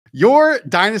Your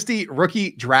Dynasty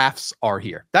rookie drafts are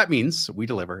here. That means we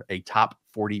deliver a top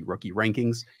 40 rookie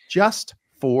rankings just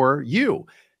for you.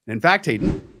 And in fact,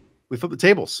 Hayden, we flip the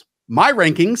tables. My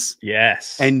rankings.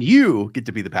 Yes. And you get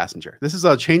to be the passenger. This is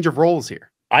a change of roles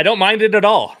here. I don't mind it at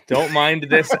all. Don't mind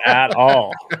this at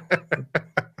all.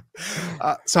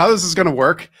 So how this is going to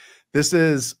work, this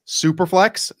is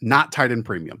Superflex, not tight end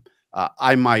premium.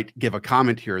 I might give a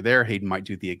comment here or there. Hayden might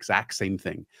do the exact same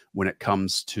thing when it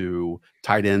comes to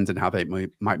tight ends and how they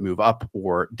might move up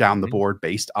or down the board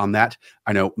based on that.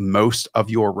 I know most of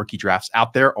your rookie drafts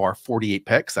out there are 48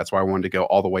 picks. That's why I wanted to go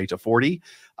all the way to 40.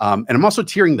 And I'm also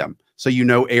tiering them, so you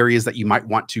know areas that you might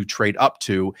want to trade up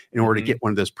to in order to get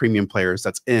one of those premium players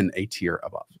that's in a tier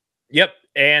above. Yep.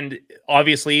 And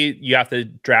obviously you have to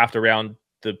draft around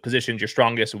the positions you're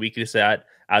strongest and weakest at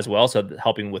as well. So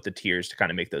helping with the tiers to kind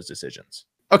of make those decisions.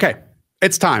 Okay,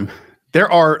 it's time.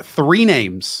 There are 3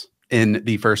 names in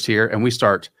the first tier, and we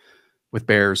start with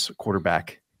Bears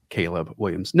quarterback Caleb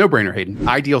Williams. No brainer, Hayden.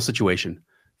 Ideal situation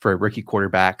for a rookie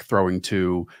quarterback throwing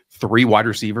to 3 wide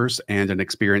receivers and an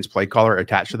experienced play caller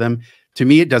attached to them. To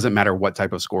me, it doesn't matter what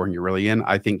type of scoring you're really in.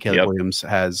 I think Caleb Williams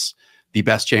has the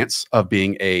best chance of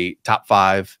being a top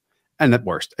 5 and at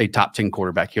worst a top 10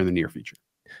 quarterback here in the near future.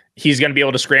 He's going to be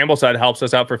able to scramble, so that helps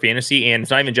us out for fantasy. And it's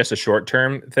not even just a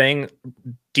short-term thing.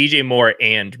 DJ Moore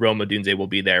and Rome Odunze will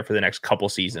be there for the next couple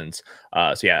seasons.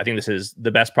 So yeah, I think this is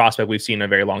the best prospect we've seen in a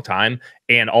very long time.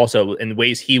 And also in the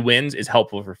ways he wins is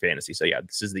helpful for fantasy. So yeah,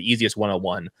 this is the easiest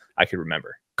 101 I could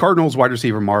remember. Cardinals wide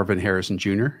receiver Marvin Harrison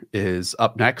Jr. is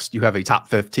up next. You have a top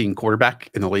 15 quarterback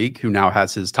in the league who now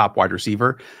has his top wide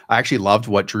receiver. I actually loved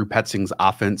what Drew Petzing's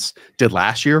offense did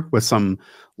last year with some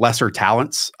lesser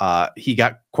talents. He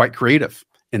got quite creative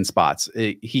in spots.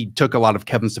 He took a lot of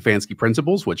Kevin Stefanski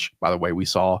principles, which, by the way, we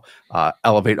saw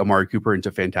elevate Amari Cooper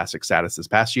into fantastic status this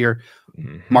past year.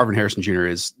 Marvin Harrison Jr.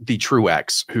 is the true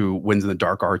X who wins in the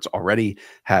dark arts already,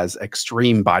 has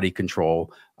extreme body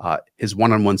control. His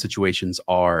one-on-one situations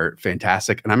are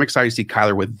fantastic. And I'm excited to see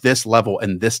Kyler with this level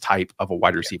and this type of a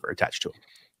wide receiver attached to him.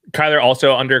 Kyler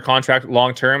also under contract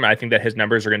long-term. I think that his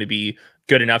numbers are going to be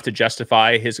good enough to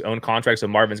justify his own contract. So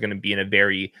Marvin's going to be in a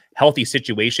very healthy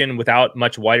situation without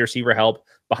much wide receiver help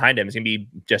behind him. It's going to be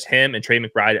just him and Trey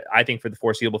McBride, I think, for the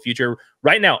foreseeable future.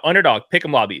 Right now, Underdog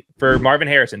pick'em lobby for Marvin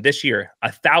Harrison this year,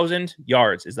 1,000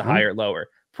 yards is the higher or lower.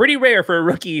 Pretty rare for a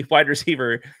rookie wide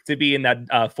receiver to be in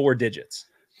that 4 digits.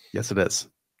 Yes, it is.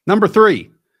 Number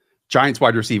 3, Giants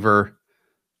wide receiver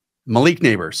Malik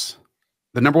Neighbors.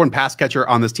 The number 1 pass catcher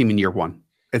on this team in year 1.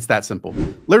 It's that simple.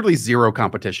 Literally zero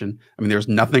competition. I mean, there's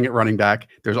nothing at running back.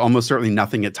 There's almost certainly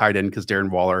nothing at tight end because Darren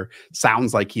Waller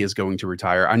sounds like he is going to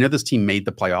retire. I know this team made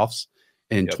the playoffs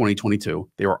in 2022.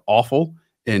 They were awful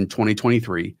in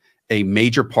 2023. A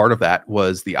major part of that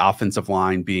was the offensive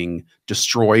line being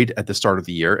destroyed at the start of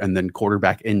the year and then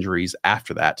quarterback injuries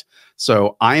after that.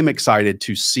 So I am excited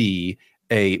to see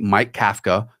a Mike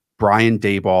Kafka, Brian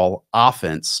Daboll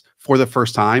offense for the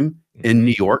first time in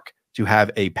New York, to have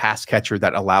a pass catcher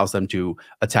that allows them to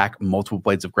attack multiple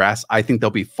blades of grass. I think they'll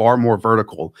be far more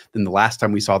vertical than the last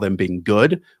time we saw them being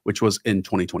good, which was in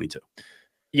 2022.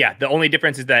 Yeah, the only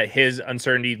difference is that his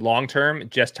uncertainty long-term,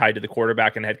 just tied to the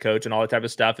quarterback and head coach and all that type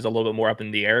of stuff, is a little bit more up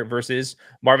in the air versus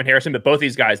Marvin Harrison. But both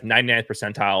these guys, 99th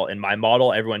percentile in my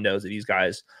model. Everyone knows that these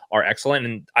guys are excellent.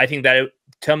 And I think that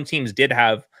some teams did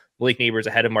have Malik Neighbors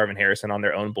ahead of Marvin Harrison on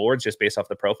their own boards just based off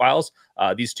the profiles.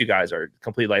 These 2 guys are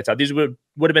complete lights out. These would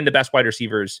have been the best wide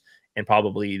receivers in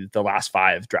probably the last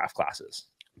 5 draft classes.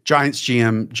 Giants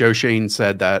GM Joe Shane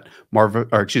said that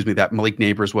that Malik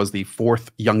Neighbors was the 4th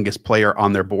youngest player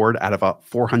on their board out of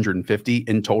 450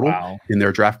 in total in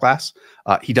their draft class.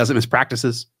 He doesn't miss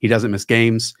practices. He doesn't miss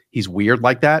games. He's weird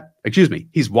like that.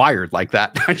 He's wired like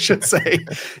that, I should say.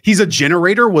 He's a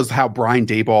generator was how Brian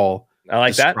Daboll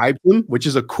described him, which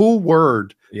is a cool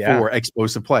word for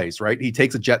explosive plays, right? He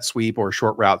takes a jet sweep or a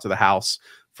short route to the house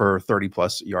for 30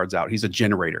 plus yards out. He's a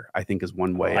generator, I think, is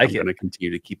one way I'm going to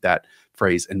continue to keep that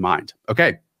phrase in mind.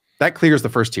 Okay, that clears the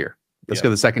first tier. Let's go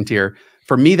to the second tier.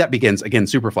 For me, that begins, again,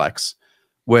 Superflex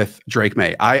with Drake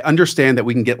May. I understand that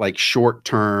we can get like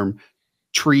short-term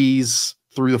trees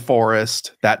through the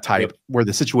forest, that type, where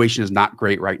the situation is not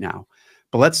great right now.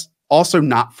 But let's also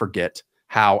not forget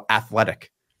how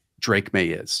athletic Drake May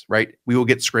is, right? We will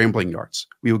get scrambling yards.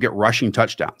 We will get rushing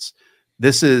touchdowns.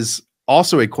 This is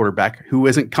also a quarterback who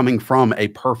isn't coming from a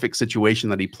perfect situation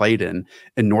that he played in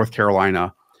North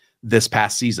Carolina this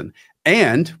past season.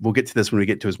 And we'll get to this when we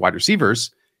get to his wide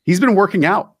receivers. He's been working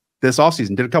out this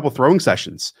offseason, did a couple throwing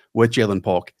sessions with Jalen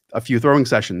Polk, a few throwing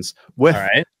sessions with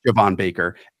Javon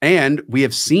Baker. And we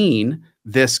have seen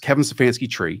this Kevin Stefanski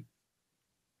tree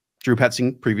Drew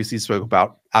Petzing previously spoke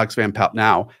about, Alex Van Pelt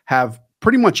now, have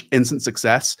pretty much instant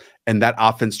success, and that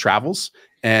offense travels.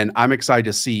 And I'm excited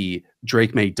to see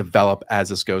Drake May develop as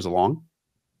this goes along.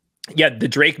 Yeah, the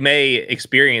Drake May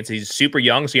experience, he's super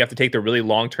young, so you have to take the really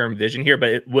long-term vision here,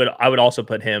 but I would also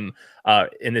put him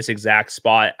in this exact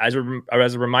spot. As a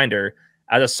reminder,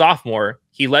 as a sophomore,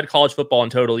 he led college football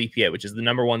in total EPA, which is the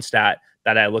 #1 stat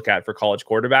that I look at for college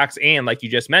quarterbacks. And like you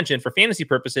just mentioned, for fantasy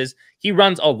purposes, he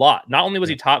runs a lot. Not only was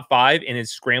he top 5 in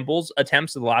his scrambles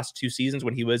attempts in the last 2 seasons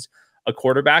when he was a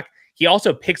quarterback, he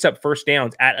also picks up first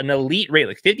downs at an elite rate.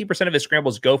 Like 50% of his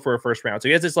scrambles go for a first round. So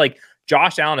he has this like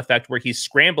Josh Allen effect where he's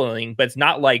scrambling, but it's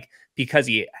not like because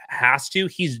he has to.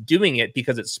 He's doing it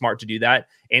because it's smart to do that.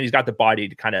 And he's got the body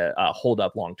to kind of hold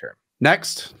up long term.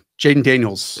 Next, Jaden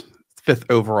Daniels, 5th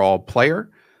overall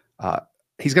player.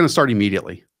 He's going to start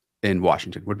immediately in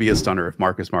Washington. Would be a stunner if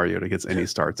Marcus Mariota gets any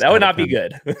starts. That would not be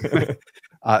good.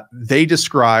 They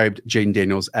described Jaden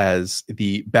Daniels as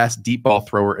the best deep ball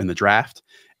thrower in the draft.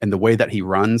 And the way that he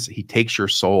runs, he takes your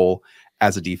soul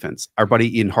as a defense. Our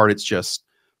buddy Ian Hartitz just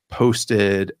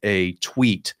posted a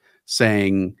tweet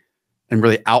saying, and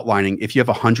really outlining, if you have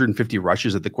 150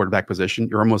 rushes at the quarterback position,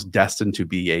 you're almost destined to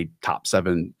be a top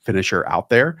 7 finisher out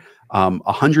there.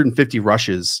 150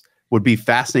 rushes would be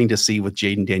fascinating to see with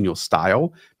Jaden Daniels'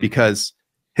 style, because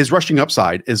his rushing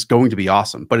upside is going to be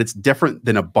awesome, but it's different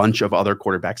than a bunch of other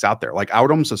quarterbacks out there. Like, I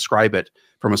would almost ascribe it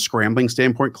from a scrambling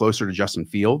standpoint closer to Justin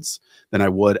Fields than I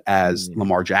would as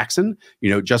Lamar Jackson. You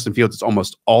know, Justin Fields, it's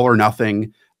almost all or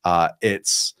nothing.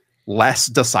 It's less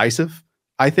decisive,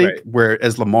 I think, right.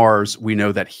 Whereas Lamar's, we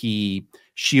know that he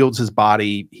shields his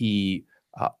body. He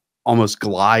almost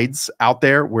glides out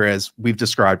there, whereas we've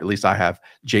described, at least I have,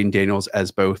 Jaden Daniels as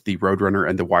both the Roadrunner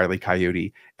and the Wile E.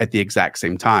 Coyote at the exact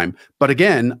same time. But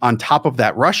again, on top of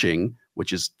that rushing,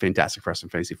 which is fantastic for us in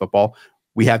fantasy football,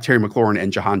 we have Terry McLaurin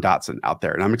and Jahan Dotson out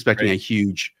there. And I'm expecting a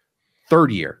huge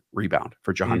 3rd-year rebound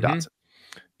for Jahan Dotson.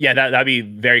 Yeah, that'd be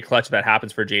very clutch if that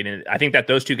happens for Jaden. I think that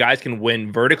those two guys can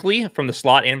win vertically from the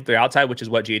slot and from the outside, which is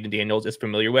what Jaden Daniels is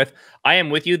familiar with. I am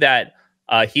with you that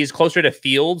he's closer to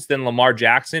Fields than Lamar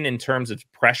Jackson in terms of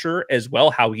pressure as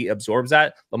well, how he absorbs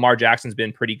that. Lamar Jackson's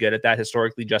been pretty good at that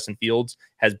historically. Justin Fields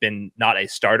has been not a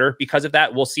starter because of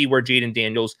that. We'll see where Jaden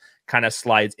Daniels kind of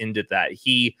slides into that.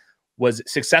 He was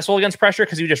successful against pressure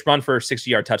because he would just run for a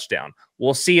 60-yard touchdown.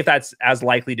 We'll see if that's as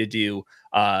likely to do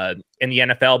in the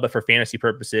NFL, but for fantasy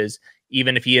purposes,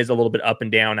 even if he is a little bit up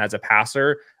and down as a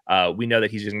passer, we know that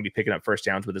he's just going to be picking up first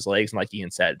downs with his legs. And like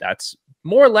Ian said, that's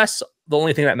more or less the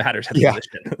only thing that matters at the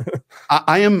position.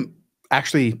 I am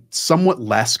actually somewhat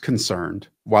less concerned,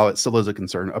 while it still is a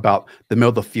concern, about the middle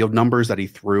of the field numbers that he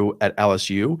threw at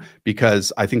LSU,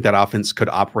 because I think that offense could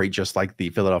operate just like the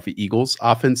Philadelphia Eagles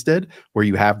offense did, where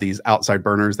you have these outside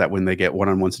burners that when they get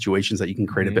one-on-one situations that you can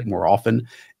create a bit more often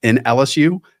in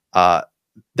LSU,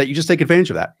 that you just take advantage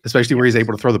of that, especially where he's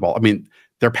able to throw the ball. I mean,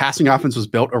 their passing offense was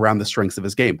built around the strengths of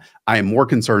his game. I am more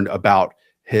concerned about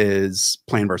his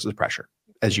plan versus pressure,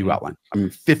 as you outlined. I mean,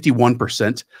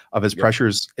 51% of his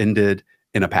pressures ended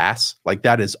in a pass. Like,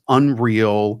 that is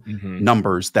unreal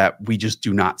numbers that we just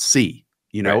do not see,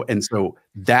 you know? And so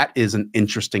that is an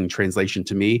interesting translation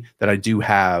to me that I do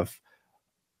have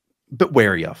a bit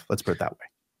wary of. Let's put it that way.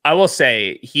 I will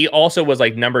say he also was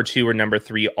like #2 or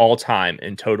 #3 all time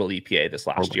in total EPA this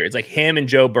last year. It's like him and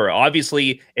Joe Burrow.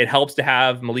 Obviously, it helps to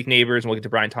have Malik Neighbors, and we'll get to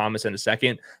Brian Thomas in a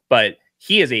second, but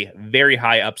he is a very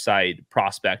high upside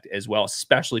prospect as well,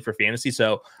 especially for fantasy.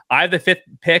 So I have the 5th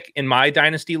pick in my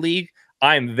Dynasty League.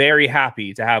 I'm very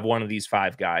happy to have one of these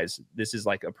 5 guys. This is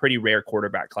like a pretty rare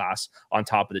quarterback class on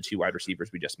top of the 2 wide receivers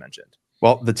we just mentioned.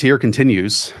 Well, the tier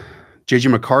continues.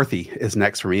 JJ McCarthy is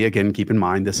next for me. Again, keep in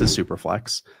mind, this is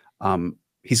Superflex.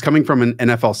 He's coming from an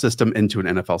NFL system into an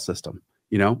NFL system.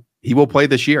 You know, he will play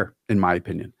this year, in my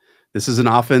opinion. This is an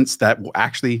offense that will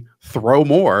actually throw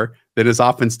more than his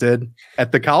offense did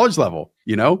at the college level,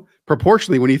 you know,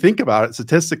 proportionally, when you think about it,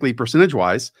 statistically,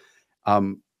 percentage-wise.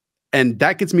 And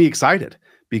that gets me excited,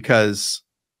 because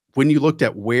when you looked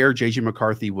at where JJ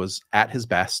McCarthy was at his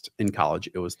best in college,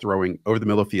 it was throwing over the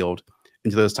middle of the field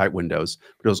into those tight windows,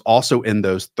 but it was also in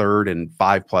those 3rd and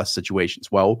 5+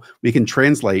 situations. Well, we can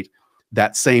translate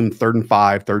that same 3rd and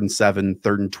 5, 3rd and 7,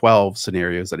 3rd and 12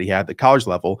 scenarios that he had at the college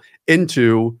level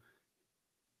into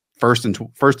first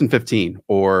and 15,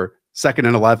 or 2nd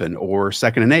and 11, or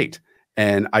 2nd and 8.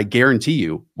 And I guarantee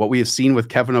you, what we have seen with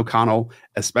Kevin O'Connell,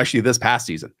 especially this past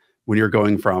season, when you're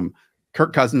going from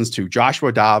Kirk Cousins to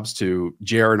Joshua Dobbs to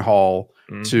Jaron Hall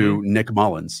to Nick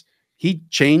Mullins, he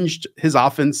changed his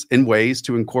offense in ways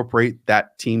to incorporate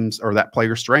that team's or that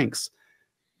player's strengths.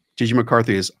 JJ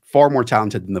McCarthy is far more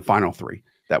talented than the final 3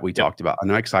 that we talked about.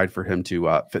 I'm excited for him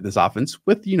to fit this offense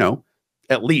with,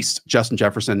 at least Justin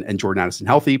Jefferson and Jordan Addison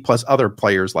healthy, plus other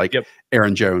players like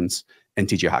Aaron Jones and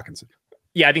TJ Hawkinson.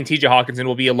 Yeah, I think TJ Hawkinson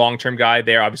will be a long-term guy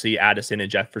there. Obviously, Addison and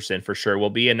Jefferson for sure will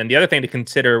be. And then the other thing to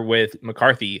consider with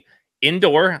McCarthy,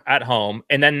 indoor at home,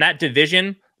 and then that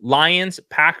division, Lions,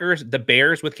 Packers, the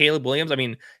Bears with Caleb Williams. I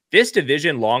mean, this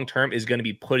division long-term is going to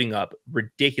be putting up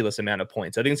ridiculous amount of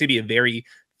points. I think it's going to be a very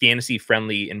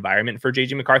fantasy-friendly environment for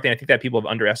JJ McCarthy. And I think that people have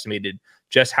underestimated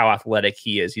just how athletic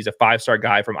he is. He's a 5-star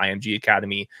guy from IMG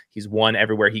Academy. He's won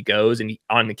everywhere he goes. And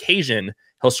on occasion,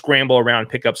 he'll scramble around and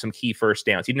pick up some key first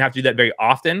downs. He didn't have to do that very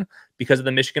often because of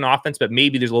the Michigan offense, but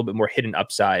maybe there's a little bit more hidden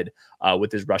upside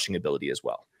with his rushing ability as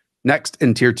well. Next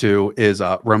in tier 2 is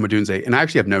Rome Odunze. And I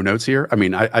actually have no notes here. I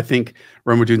mean, I think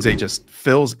Rome Odunze just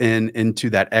fills into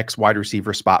that X wide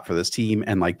receiver spot for this team.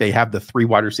 And like they have the 3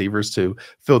 wide receivers to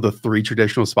fill the 3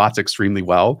 traditional spots extremely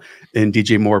well. And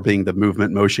DJ Moore being the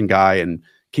movement motion guy, and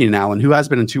Keenan Allen, who has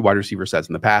been in 2 wide receiver sets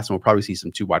in the past. And we'll probably see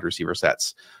some 2 wide receiver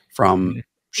sets from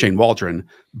Shane Waldron,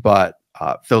 but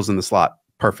fills in the slot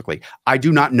perfectly. I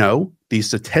do not know the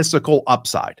statistical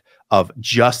upside of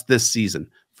just this season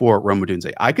for Rome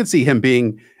Odunze. I could see him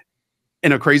being,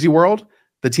 in a crazy world,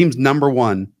 the team's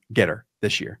 #1 getter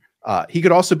this year. He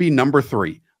could also be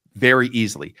 #3 very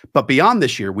easily. But beyond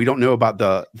this year, we don't know about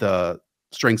the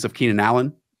strengths of Keenan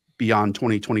Allen beyond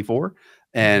 2024.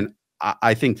 And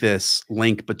I think this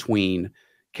link between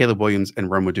Caleb Williams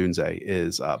and Rome Odunze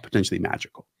is potentially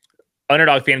magical.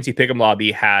 Underdog Fantasy Pick'em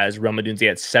Lobby has Rome Odunze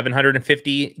at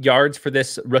 750 yards for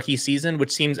this rookie season,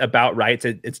 which seems about right.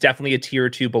 It's definitely a tier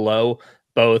 2 below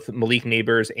both Malik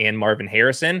Neighbors and Marvin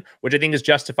Harrison, which I think is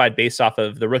justified based off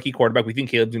of the rookie quarterback. We think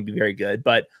Caleb's going to be very good,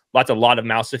 but a lot of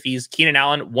mouse fees. Keenan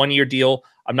Allen, 1-year deal.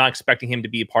 I'm not expecting him to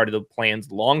be a part of the plans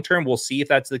long-term. We'll see if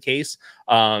that's the case.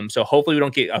 So hopefully we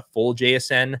don't get a full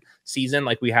JSN season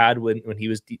like we had when he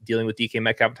was dealing with DK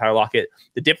Metcalf and Tyler Lockett.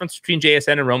 The difference between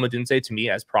JSN and Rome Odunze to me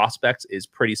as prospects is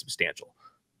pretty substantial.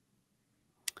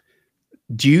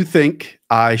 Do you think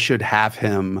I should have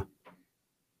him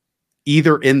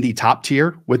either in the top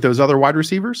tier with those other wide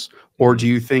receivers, or do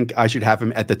you think I should have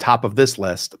him at the top of this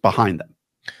list behind them?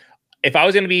 If I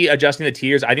was going to be adjusting the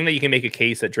tiers, I think that you can make a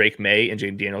case that Drake May and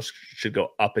Jaden Daniels should go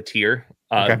up a tier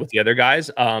with the other guys.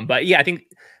 But yeah, I think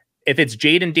if it's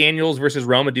Jaden Daniels versus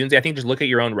Rome Odunze, I think just look at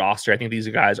your own roster. I think these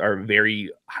guys are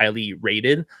very highly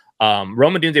rated. Rome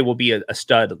Odunze will be a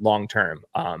stud long-term.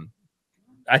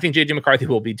 I think JJ McCarthy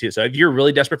will be too. So if you're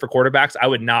really desperate for quarterbacks, I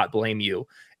would not blame you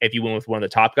if you went with one of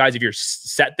the top guys. If you're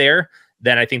set there,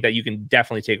 then I think that you can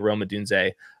definitely take Rome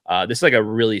Odunze. This is like a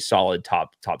really solid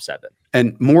top 7.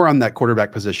 And more on that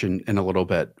quarterback position in a little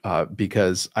bit,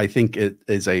 because I think it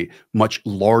is a much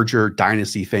larger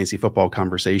dynasty fantasy football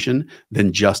conversation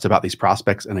than just about these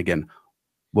prospects. And again,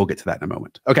 we'll get to that in a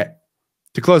moment. Okay,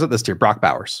 to close out this tier, Brock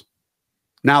Bowers,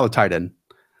 now the tight end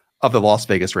of the Las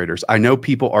Vegas Raiders. I know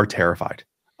people are terrified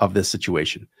of this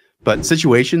situation, but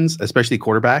situations, especially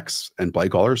quarterbacks and play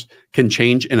callers, can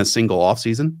change in a single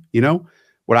offseason.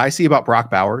 What I see about Brock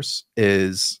Bowers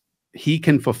is he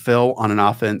can fulfill on an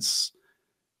offense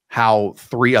how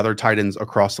 3 other tight ends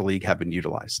across the league have been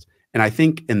utilized. And I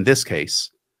think in this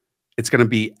case, it's going to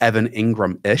be Evan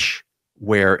Ingram-ish,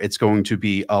 where it's going to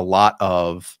be a lot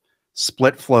of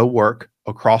split flow work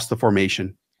across the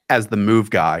formation as the move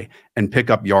guy and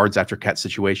pick up yards after catch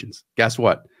situations. Guess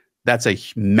what? That's a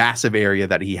massive area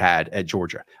that he had at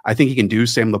Georgia. I think he can do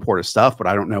Sam Laporta stuff, but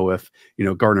I don't know if,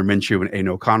 Gardner Minshew and Aiden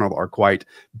O'Connell are quite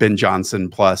Ben Johnson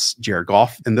plus Jared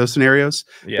Goff in those scenarios.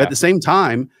 Yeah. But at the same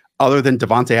time, other than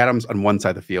Devontae Adams on one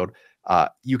side of the field,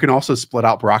 you can also split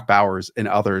out Brock Bowers and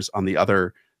others on the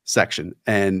other section.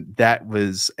 And that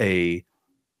was a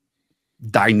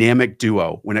dynamic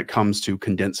duo when it comes to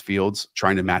condensed fields,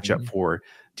 trying to match up for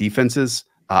defenses.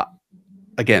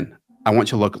 Again, I want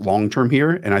you to look long-term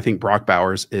here, and I think Brock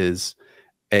Bowers is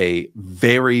a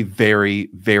very, very,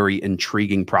 very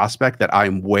intriguing prospect that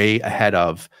I'm way ahead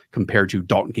of compared to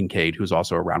Dalton Kincaid, who's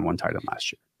also a round 1 tight end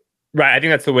last year. Right. I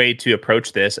think that's the way to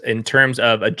approach this in terms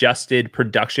of adjusted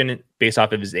production based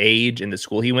off of his age and the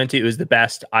school he went to. It was the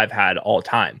best I've had all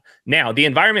time. Now, the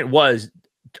environment was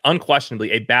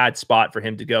unquestionably a bad spot for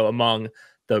him to go among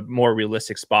the more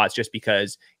realistic spots, just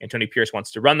because Antonio Pierce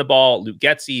wants to run the ball. Luke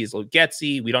Getsy is Luke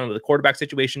Getsy. We don't know what the quarterback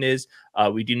situation is.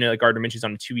 We do know that Gardner Minshew's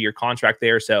on a 2-year contract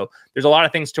there. So there's a lot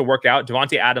of things to work out.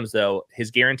 Devontae Adams, though,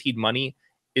 his guaranteed money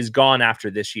is gone after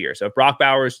this year. So if Brock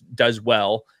Bowers does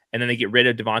well, and then they get rid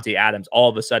of Devontae Adams, all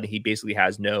of a sudden he basically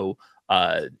has no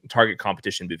target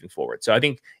competition moving forward. So I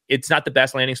think it's not the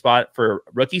best landing spot for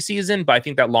rookie season, but I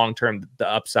think that long-term, the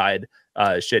upside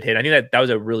should hit. I think that was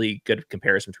a really good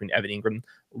comparison between Evan Ingram.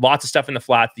 Lots of stuff in the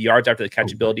flat, the yards after the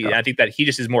catchability. And I think that he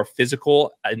just is more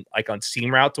physical and like on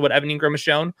seam route to what Evan Ingram has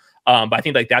shown. But I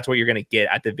think like that's what you're going to get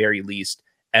at the very least.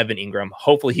 Evan Ingram.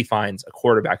 Hopefully he finds a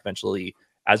quarterback eventually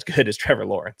as good as Trevor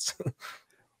Lawrence.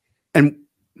 And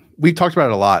we've talked about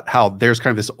it a lot, how there's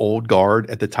kind of this old guard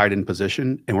at the tight end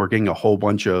position, and we're getting a whole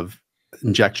bunch of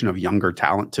injection of younger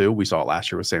talent too. We saw it last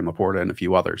year with Sam Laporta and a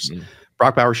few others.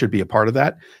 Brock Bowers should be a part of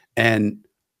that. And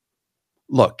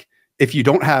look, if you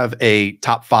don't have a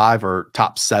top 5 or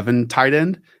top 7 tight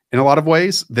end in a lot of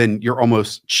ways, then you're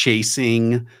almost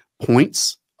chasing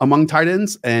points among tight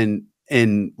ends. And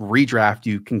in redraft,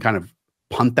 you can kind of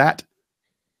punt that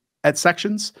at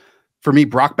sections. For me,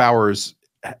 Brock Bowers,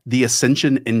 the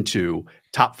ascension into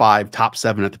top 5, top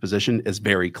 7 at the position is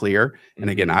very clear. And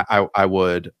again, I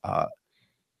would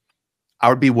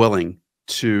be willing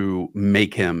to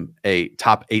make him a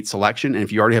top 8 selection. And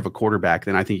if you already have a quarterback,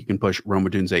 then I think you can push Rome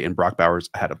Odunze and Brock Bowers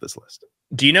ahead of this list.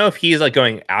 Do you know if he's like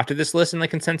going after this list in the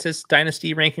consensus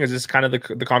dynasty ranking, or is this kind of the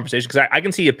conversation? Because I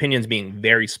can see opinions being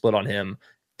very split on him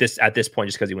at this point,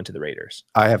 just because he went to the Raiders.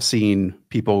 I have seen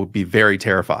people be very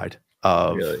terrified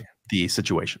of the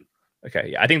situation.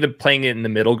 Okay. Yeah. I think playing it in the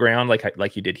middle ground,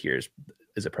 like you did here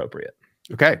is appropriate.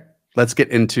 Okay. Let's get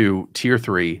into tier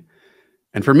 3.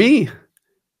 And for me,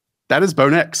 that is Bo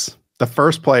Nix, the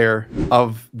first player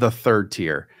of the 3rd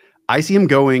tier. I see him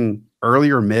going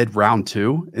earlier mid round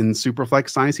 2 in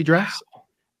Superflex Dynasty drafts. Wow.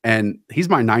 And he's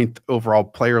my 9th overall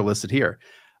player listed here.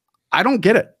 I don't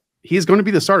get it. He's going to be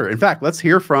the starter. In fact, let's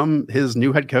hear from his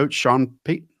new head coach, Sean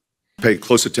Payton. Pay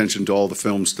close attention to all the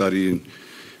film study,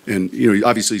 and you know,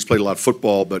 obviously he's played a lot of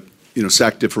football, but you know,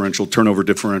 sack differential, turnover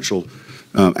differential,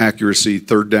 accuracy,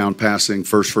 third down passing,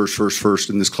 first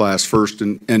in this class, first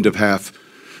in end of half,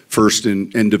 first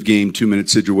in end of game 2-minute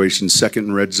situations, second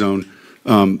in red zone.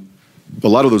 A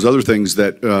lot of those other things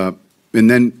that, and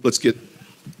then let's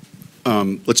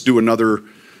do another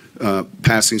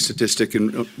passing statistic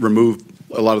and remove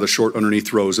a lot of the short underneath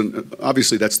throws. And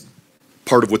obviously that's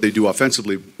part of what they do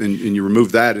offensively. And you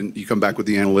remove that and you come back with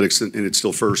the analytics and it's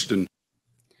still first. And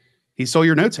he stole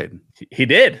your notes, Hayden. He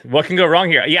did. What can go wrong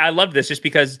here? Yeah, I love this just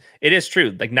because it is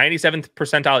true. Like 97th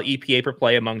percentile EPA per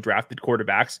play among drafted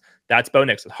quarterbacks. That's Bo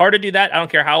Nix. It's hard to do that. I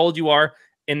don't care how old you are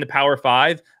in the Power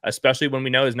 5, especially when we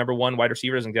know his number 1 wide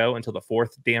receiver doesn't go until the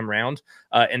 4th damn round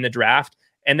in the draft.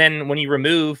 And then when you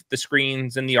remove the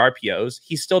screens and the RPOs,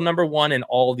 he's still number 1 in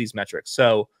all of these metrics.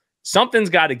 So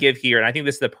something's got to give here. And I think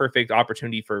this is the perfect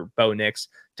opportunity for Bo Nix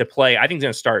to play. I think he's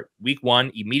going to start week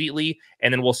 1 immediately,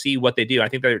 and then we'll see what they do. I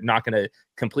think they're not going to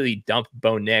completely dump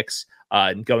Bo Nix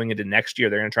going into next year.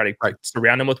 They're going to try to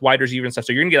surround him with wide receiver and stuff.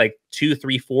 So you're going to get like 2,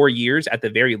 3, 4 years at the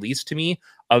very least, to me,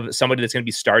 of somebody that's going to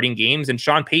be starting games. And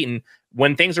Sean Payton,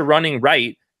 when things are running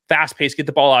right, fast pace, get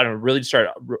the ball out and really start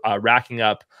racking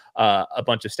up a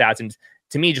bunch of stats. And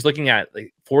to me, just looking at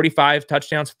like 45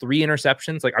 touchdowns, 3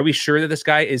 interceptions, like, are we sure that this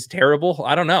guy is terrible?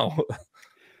 I don't know.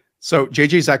 So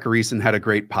JJ Zachariason had a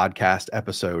great podcast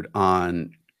episode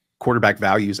on quarterback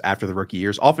values after the rookie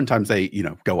years. Oftentimes they,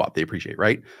 go up, they appreciate,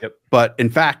 right? Yep. But in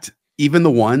fact, even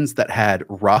the ones that had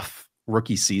rough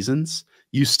rookie seasons,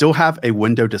 you still have a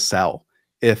window to sell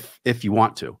if you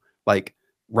want to. Like,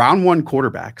 round 1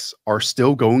 quarterbacks are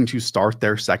still going to start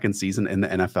their second season in the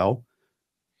NFL,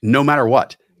 no matter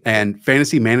what. And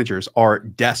fantasy managers are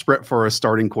desperate for a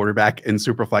starting quarterback in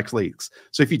Superflex leagues.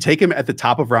 So if you take him at the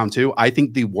top of round 2, I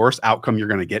think the worst outcome you're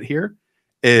going to get here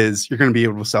is you're going to be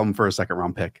able to sell him for a 2nd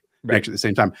round pick next at the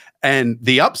same time. And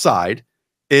the upside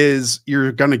is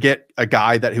you're going to get a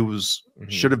guy that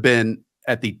should have been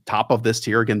at the top of this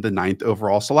tier, again, the 9th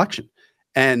overall selection.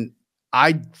 And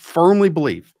I firmly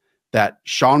believe that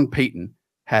Sean Payton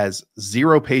has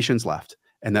 0 patience left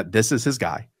and that this is his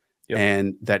guy. Yep.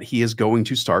 And that he is going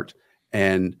to start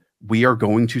and we are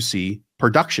going to see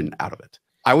production out of it.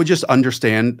 I would just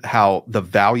understand how the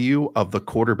value of the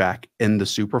quarterback in the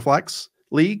Superflex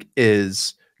league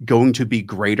is going to be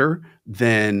greater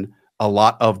than a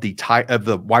lot of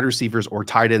the wide receivers or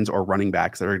tight ends or running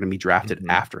backs that are going to be drafted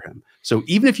after him. So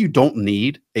even if you don't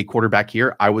need a quarterback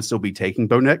here, I would still be taking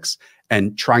Bo Nix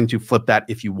and trying to flip that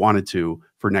if you wanted to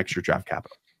for next year draft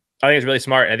capital. I think it's really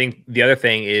smart. I think the other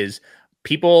thing is,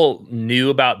 people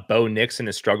knew about Bo Nix and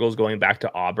his struggles going back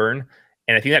to Auburn.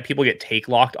 And I think that people get take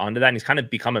locked onto that. And he's kind of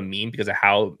become a meme because of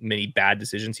how many bad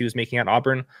decisions he was making at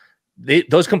Auburn.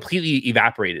 Those completely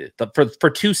evaporated for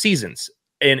 2 seasons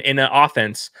in an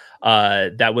offense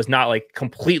that was not like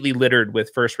completely littered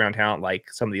with 1st round talent like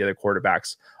some of the other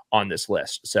quarterbacks on this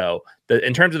list. So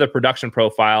in terms of the production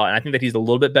profile, and I think that he's a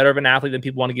little bit better of an athlete than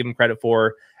people want to give him credit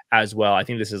for as well. I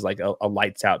think this is like a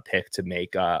lights out pick to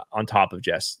make on top of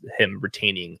just him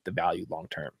retaining the value long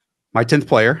term. My 10th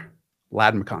player,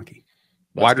 Ladd McConkey,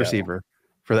 wide receiver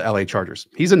for the LA Chargers.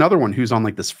 He's another one who's on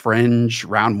like this fringe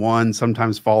round one,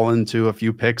 sometimes fall into a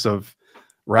few picks of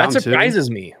round two. That surprises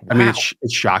me. Wow. I mean,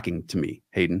 it's shocking to me,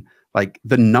 Hayden. Like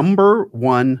the number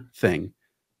one thing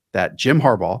that Jim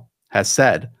Harbaugh has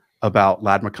said about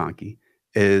Ladd McConkey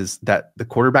is that the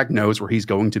quarterback knows where he's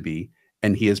going to be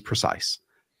and he is precise.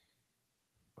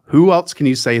 Who else can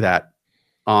you say that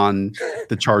on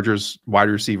the Chargers wide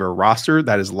receiver roster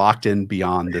that is locked in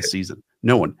beyond this season?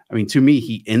 No one. I mean, to me,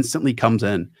 he instantly comes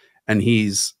in and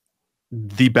he's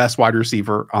the best wide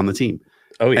receiver on the team.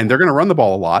 Oh, yeah. And they're going to run the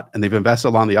ball a lot, and they've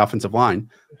invested on the offensive line.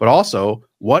 But also,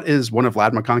 what is one of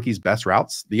Ladd McConkey's best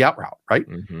routes? The out route, right?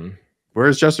 Mm-hmm.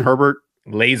 Whereas Justin Herbert,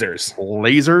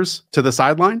 lasers to the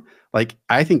sideline. Like,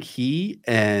 I think he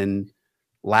and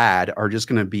Ladd are just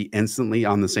going to be instantly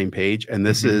on the same page. And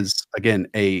this is, again,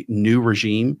 a new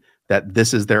regime that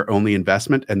this is their only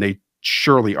investment, and they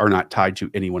surely are not tied to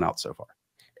anyone else so far.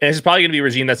 And it's probably going to be a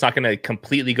regime that's not going to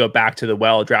completely go back to the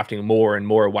well, drafting more and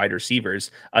more wide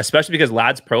receivers, especially because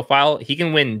Ladd's profile, he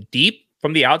can win deep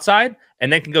from the outside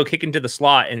and then can go kick into the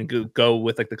slot and go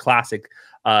with like the classic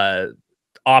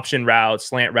option routes,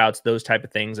 slant routes, those type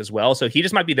of things as well. So he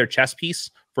just might be their chess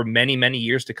piece for many, many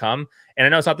years to come. And I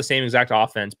know it's not the same exact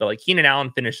offense, but like Keenan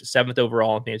Allen finished 7th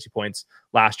overall in fantasy points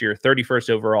last year, 31st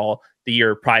overall the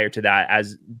year prior to that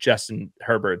as Justin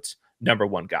Herbert's number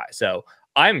one guy. So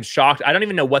I'm shocked. I don't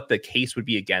even know what the case would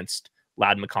be against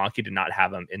Ladd McConkey to not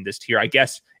have him in this tier. I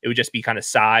guess it would just be kind of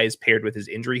size paired with his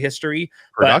injury history.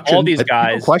 Production, but all these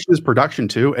guys, question is production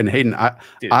too. And Hayden,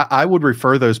 I would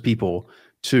refer those people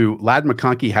to Ladd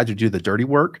McConkey had to do the dirty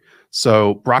work,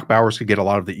 so Brock Bowers could get a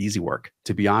lot of the easy work.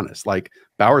 To be honest, like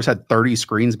Bowers had 30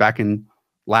 screens back in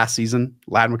last season.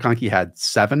 Ladd McConkey had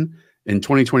 7 in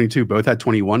 2022. Both had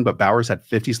 21, but Bowers had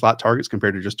 50 slot targets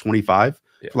compared to just 25.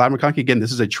 For Ladd McConkey, again,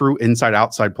 this is a true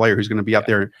inside-outside player who's going to be out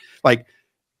there. Like,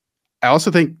 I also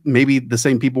think maybe the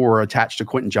same people were attached to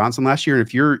Quentin Johnson last year. And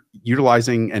if you're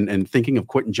utilizing and thinking of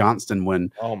Quentin Johnston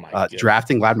when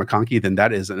drafting Ladd McConkey, then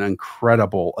that is an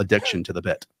incredible addiction to the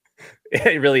bit.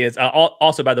 It really is.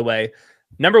 Also, by the way,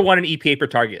 number 1 in EPA per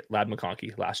target, Ladd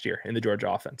McConkey last year in the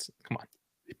Georgia offense. Come on.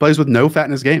 He plays with no fat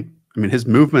in his game. I mean, his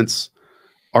movements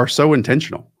are so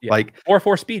intentional. Yeah. Like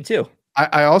 4.4 speed too.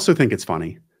 I also think it's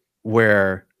funny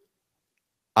where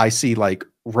I see like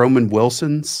Roman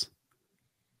Wilson's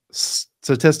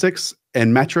statistics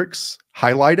and metrics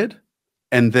highlighted,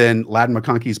 and then Ladd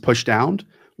McConkey's pushed down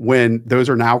when those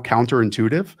are now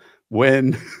counterintuitive.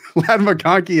 When Ladd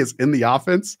McConkey is in the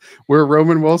offense where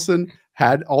Roman Wilson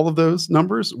had all of those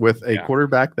numbers with a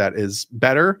quarterback that is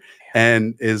better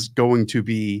and is going to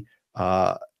be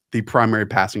the primary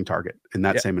passing target in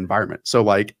that same environment. So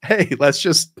like, hey, let's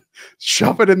just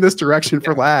shove it in this direction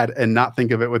for Ladd and not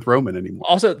think of it with Roman anymore.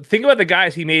 Also, think about the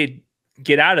guys he made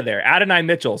get out of there. Adonai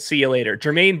Mitchell, see you later.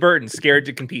 Jermaine Burton, scared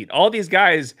to compete. All these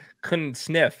guys couldn't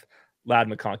sniff Ladd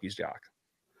McConkey's jock.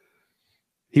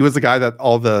 He was the guy that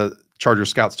all the Charger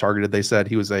scouts targeted. They said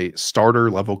he was a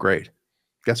starter level grade.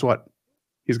 Guess what?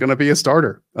 He's going to be a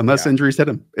starter unless injuries hit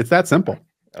him. It's that simple.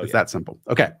 It's that simple.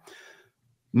 Okay.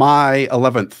 My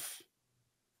 11th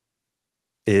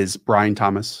is Brian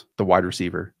Thomas, the wide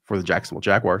receiver for the Jacksonville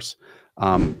Jaguars.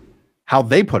 How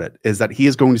they put it is that he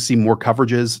is going to see more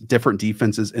coverages, different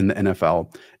defenses in the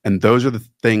NFL. And those are the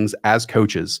things as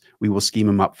coaches we will scheme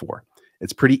him up for.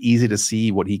 It's pretty easy to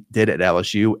see what he did at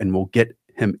LSU, and we'll get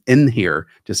him in here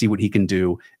to see what he can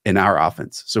do in our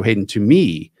offense. So Hayden, to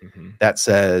me, that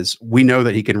says we know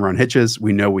that he can run hitches.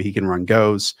 We know he can run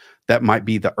goes. That might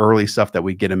be the early stuff that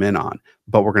we get him in on,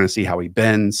 but we're going to see how he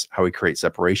bends, how he creates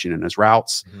separation in his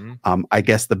routes. I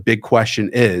guess the big question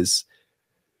is,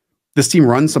 this team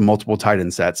runs some multiple tight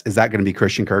end sets. Is that going to be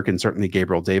Christian Kirk and certainly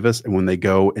Gabriel Davis? And when they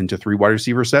go into 3 wide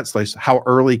receiver sets, like how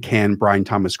early can Brian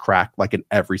Thomas crack like in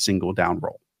every single down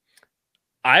roll?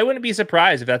 I wouldn't be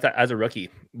surprised if that's as a rookie.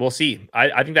 We'll see.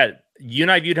 I think that you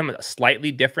and I viewed him slightly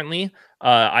differently.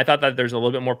 I thought that there's a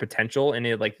little bit more potential in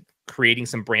it, like creating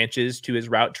some branches to his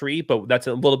route tree, but that's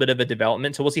a little bit of a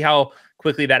development. So we'll see how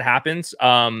quickly that happens.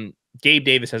 Gabe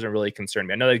Davis hasn't really concerned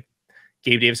me. I know that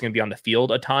Gabe Davis is going to be on the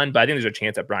field a ton, but I think there's a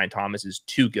chance that Brian Thomas is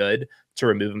too good to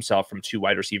remove himself from 2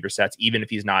 wide receiver sets, even if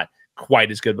he's not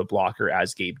quite as good of a blocker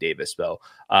as Gabe Davis. So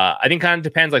I think kind of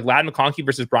depends, like Ladd McConkey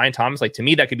versus Brian Thomas. Like to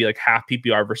me, that could be like half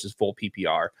PPR versus full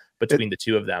PPR between the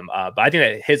two of them. But I think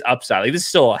that his upside, like this is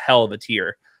still a hell of a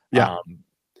tier. Yeah.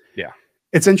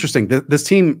 It's interesting. This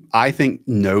team, I think,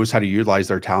 knows how to utilize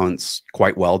their talents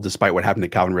quite well, despite what happened to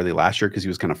Calvin Ridley last year, because he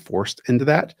was kind of forced into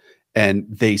that. And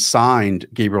they signed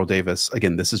Gabriel Davis.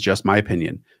 Again, this is just my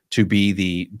opinion, to be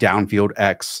the downfield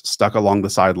X stuck along the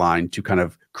sideline to kind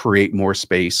of create more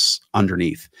space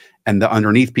underneath. And the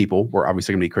underneath people were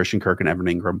obviously going to be Christian Kirk and Evan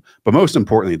Ingram. But most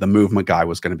importantly, the movement guy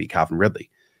was going to be Calvin Ridley.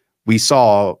 We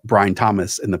saw Brian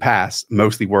Thomas in the past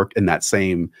mostly work in that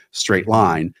same straight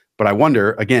line. But I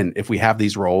wonder, again, if we have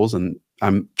these roles, and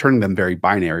I'm turning them very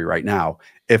binary right now,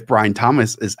 if Brian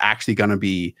Thomas is actually going to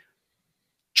be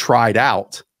tried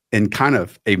out in kind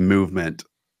of a movement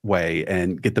way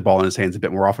and get the ball in his hands a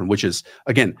bit more often, which is,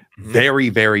 again, very,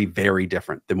 very, very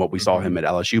different than what we saw him at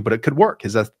LSU, but it could work.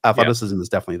 His athleticism is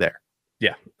definitely there.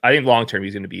 Yeah. I think long-term,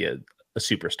 he's going to be a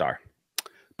superstar.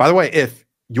 By the way, if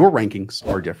your rankings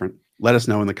are different, let us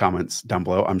know in the comments down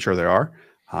below. I'm sure there are.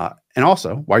 And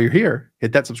also, while you're here,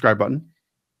 hit that subscribe button,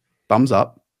 thumbs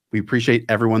up. We appreciate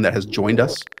everyone that has joined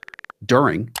us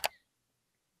during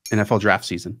NFL draft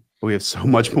season. We have so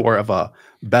much more of a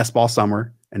best ball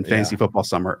summer and fantasy football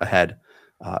summer ahead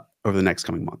over the next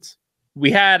coming months. We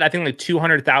had, I think, like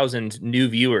 200,000 new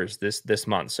viewers this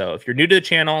month. So if you're new to the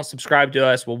channel, subscribe to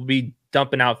us. We'll be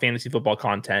dumping out fantasy football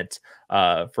content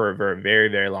for a very,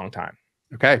 very long time.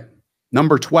 Okay.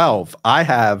 Number 12, I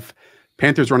have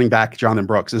Panthers running back Jonathan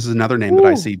Brooks. This is another name that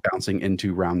I see bouncing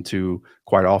into round 2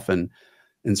 quite often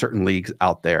in certain leagues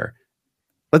out there.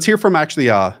 Let's hear from actually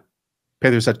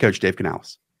Panthers head coach Dave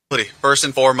Canales. First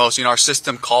and foremost, our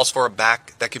system calls for a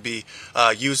back that could be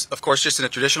used, of course, just in a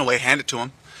traditional way, hand it to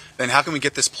him. Then how can we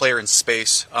get this player in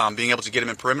space, being able to get him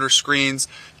in perimeter screens,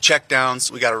 check downs.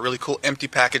 We got a really cool empty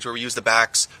package where we use the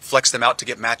backs, flex them out to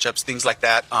get matchups, things like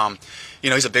that.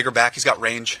 He's a bigger back. He's got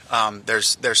range.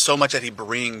 There's so much that he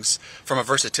brings from a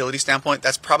versatility standpoint.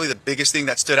 That's probably the biggest thing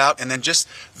that stood out. And then just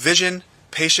vision,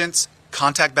 patience,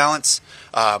 contact balance,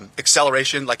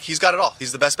 acceleration. Like, he's got it all.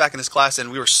 He's the best back in this class, and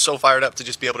we were so fired up to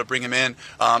just be able to bring him in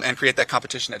and create that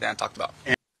competition that Dan talked about.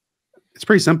 It's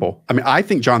pretty simple. I mean, I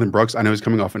think Jonathan Brooks, I know he's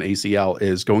coming off an ACL,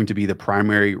 is going to be the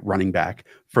primary running back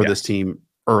for this team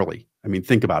early. I mean,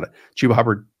 think about it. Chuba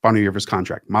Hubbard, final year of his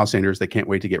contract. Miles Sanders, they can't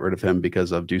wait to get rid of him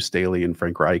because of Deuce Staley and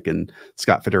Frank Reich and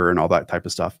Scott Fitterer and all that type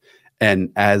of stuff.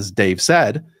 And as Dave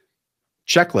said,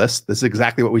 checklist, this is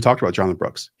exactly what we talked about Jonathan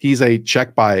Brooks. He's a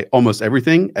check by almost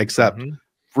everything except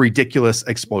ridiculous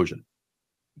explosion.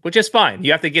 Which is fine.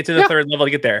 You have to get to the third level to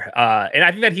get there. And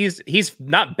I think that he's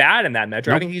not bad in that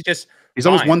measure. I think he's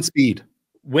almost one speed.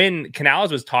 When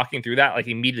Canales was talking through that, like,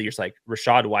 immediately you're like,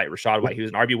 Rashad White. He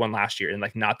was an RB1 last year and,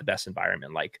 like, not the best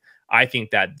environment. Like, I think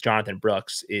that Jonathan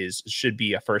Brooks should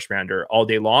be a first rounder all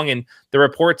day long. And the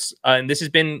reports, and this has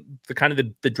been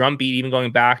the drumbeat, even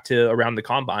going back to around the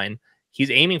combine,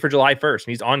 he's aiming for July 1st,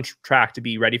 and he's on track to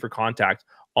be ready for contact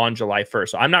on July 1st.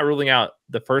 So I'm not ruling out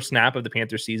the first snap of the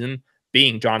Panthers season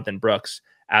being Jonathan Brooks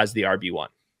as the RB1.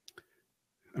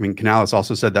 I mean, Canales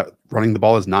also said that running the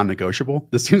ball is non-negotiable.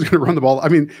 This team's going to run the ball. I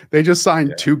mean, they just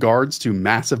signed 2 guards to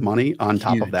massive money on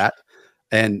top of that.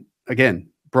 And again,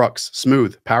 Brooks,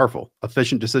 smooth, powerful,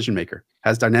 efficient decision maker,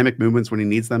 has dynamic movements when he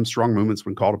needs them, strong movements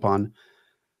when called upon.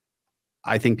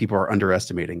 I think people are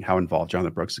underestimating how involved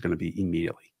Jonathan Brooks is going to be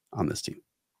immediately on this team.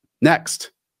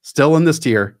 Next, still in this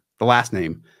tier, the last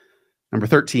name, number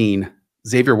 13,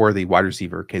 Xavier Worthy, wide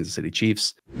receiver, Kansas City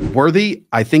Chiefs. Worthy,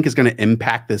 I think, is going to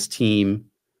impact this team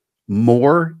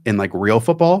more in, like, real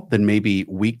football than maybe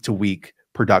week to week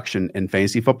production in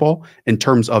fantasy football in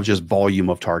terms of just volume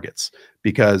of targets,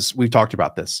 because we've talked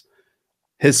about this.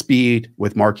 His speed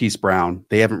with Marquise Brown,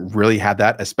 they haven't really had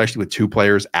that, especially with 2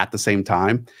 players at the same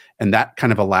time. And that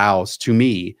kind of allows, to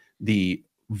me, the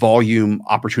volume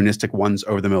opportunistic ones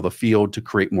over the middle of the field to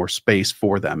create more space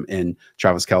for them in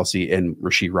Travis Kelce and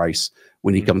Rashee Rice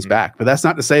when he comes back. But that's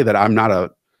not to say that I'm not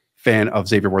a fan of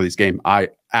Xavier Worthy's game. I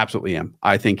absolutely am.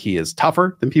 I think he is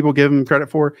tougher than people give him credit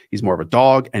for. He's more of a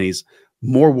dog, and he's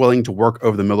more willing to work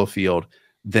over the middle of the field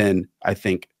than I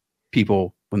think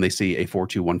people, when they see a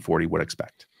 4.2 140, would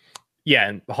expect. Yeah,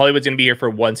 and Hollywood's going to be here for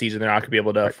 1 season. They're not going to be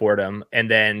able to afford him. And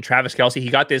then Travis Kelce, he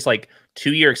got this, like,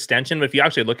 2-year extension. But if you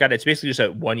actually look at it, it's basically just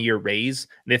a 1-year raise.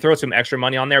 They throw some extra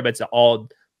money on there, but it's an all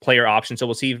player option. So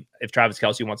we'll see if Travis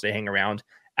Kelce wants to hang around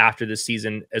after this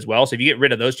season as well. So if you get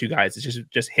rid of those 2 guys, it's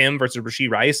just him versus Rashee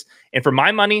Rice. And for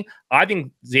my money, I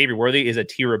think Xavier Worthy is a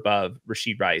tier above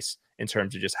Rashee Rice in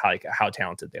terms of just how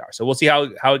talented they are. So we'll see how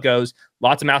it goes.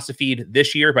 Lots of mouths to feed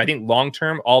this year, but I think long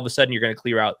term, all of a sudden you're going to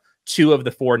clear out 2 of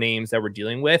the 4 names that we're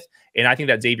dealing with. And I think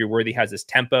that Xavier Worthy has this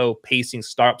tempo, pacing,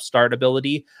 start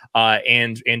ability.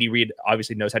 And Andy Reid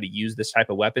obviously knows how to use this type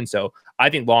of weapon. So I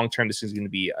think long term, this is going to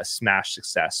be a smash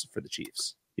success for the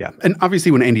Chiefs. Yeah. And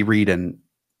obviously when Andy Reid and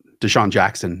Deshaun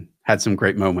Jackson had some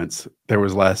great moments. There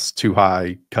was less too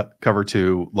high cover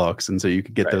 2 looks, and so you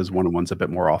could get those one-on-ones a bit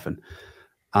more often.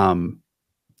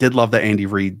 Did love that Andy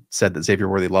Reid said that Xavier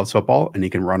Worthy loves football and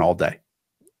he can run all day.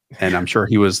 And I'm sure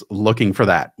he was looking for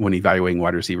that when evaluating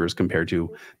wide receivers compared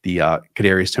to the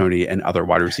Kadarius Toney and other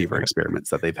wide receiver experiments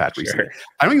that they've had recently.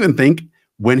 I don't even think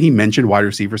when he mentioned wide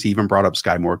receivers, he even brought up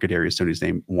Sky Moore, Kadarius Toney's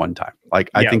name one time.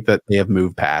 Like, I think that they have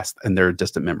moved past and they're a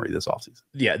distant memory this offseason.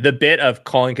 Yeah, the bit of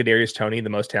calling Kadarius Toney the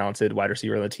most talented wide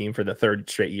receiver on the team for the 3rd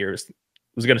straight years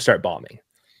was going to start bombing.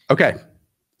 Okay.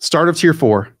 Start of tier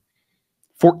 4,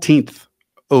 14th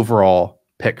overall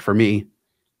pick for me,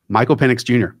 Michael Penix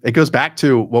Jr. It goes back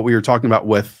to what we were talking about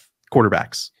with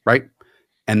quarterbacks, right?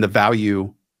 And the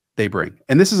value they bring.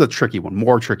 And this is a tricky one,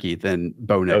 more tricky than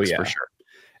Bo Nix for sure.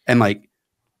 And like,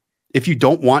 if you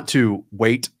don't want to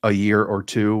wait a year or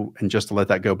 2 and just to let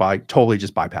that go by, totally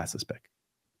just bypass this pick.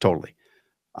 Totally.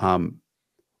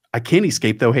 I can't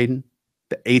escape though, Hayden,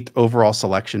 the 8th overall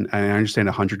selection. And I understand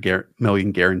 100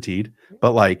 million guaranteed,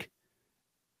 but like,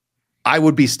 I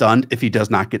would be stunned if he does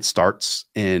not get starts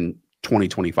in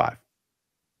 2025.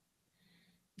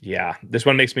 Yeah, this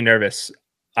one makes me nervous.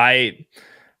 I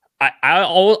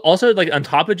also, like, on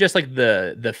top of just like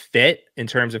the fit in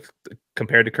terms of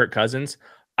compared to Kirk Cousins,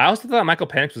 I also thought Michael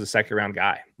Penix was a 2nd-round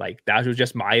guy. Like, that was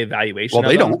just my evaluation. Well,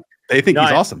 they don't. They think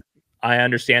he's awesome. I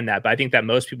understand that, but I think that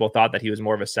most people thought that he was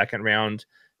more of a 2nd-round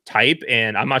type,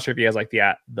 and I'm not sure if he has like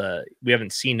we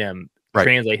haven't seen him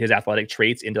translate his athletic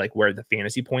traits into like where the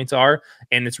fantasy points are,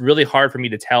 and it's really hard for me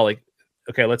to tell. Like,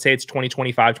 okay, let's say it's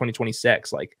 2025,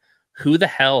 2026. Like, who the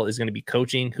hell is going to be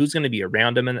coaching? Who's going to be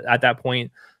around him at that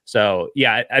point? So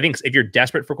yeah, I think if you're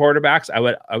desperate for quarterbacks, I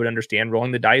would understand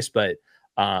rolling the dice, but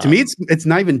to me, it's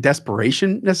not even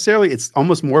desperation necessarily. It's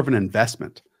almost more of an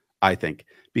investment, I think,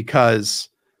 because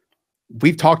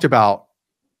we've talked about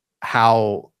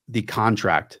how the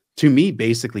contract to me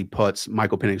basically puts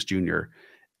Michael Penix Jr.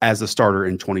 as a starter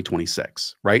in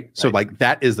 2026, right? So like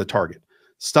that is the target.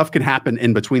 Stuff can happen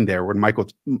in between there when Michael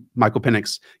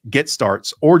Penix gets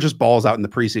starts or just balls out in the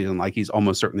preseason, like he's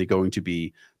almost certainly going to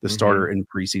be the starter in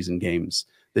preseason games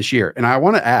this year. And I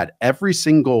want to add, every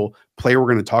single player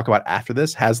we're going to talk about after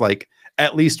this has like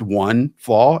at least one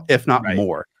flaw, if not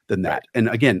more than that. And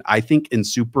again, I think in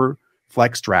super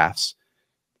flex drafts,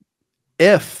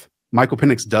 if Michael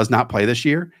Penix does not play this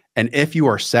year, and if you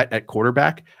are set at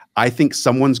quarterback, I think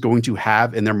someone's going to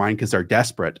have in their mind, because they're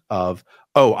desperate, of,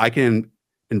 oh, I can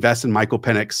invest in Michael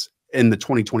Penix in the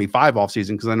 2025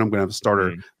 offseason because then I'm going to have a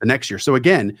starter the next year. So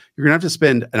again, you're going to have to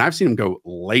spend, and I've seen him go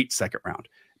late 2nd round,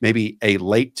 maybe a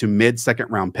late to mid 2nd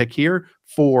round pick here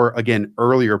for, again,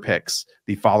 earlier picks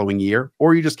the following year,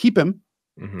 or you just keep him.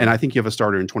 And I think you have a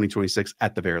starter in 2026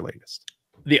 at the very latest.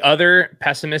 The other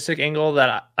pessimistic angle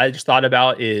that I just thought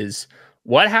about is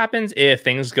what happens if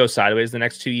things go sideways the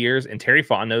next 2 years and Terry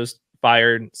Fontenot's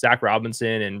fired, Zach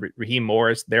Robinson and Raheem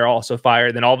Morris, they're also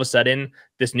fired. Then all of a sudden,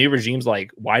 this new regime's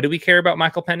like, why do we care about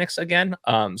Michael Penix again?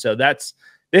 So this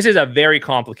is a very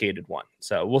complicated one.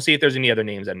 So we'll see if there's any other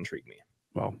names that intrigue me.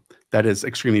 Well, that is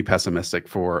extremely pessimistic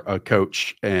for a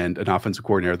coach and an offensive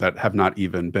coordinator that have not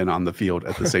even been on the field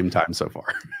at the same time so far.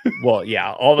 Well,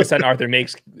 yeah, all of a sudden Arthur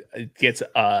gets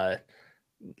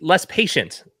less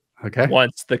patient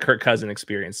once the Kirk Cousins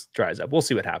experience dries up. We'll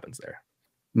see what happens there.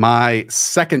 My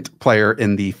second player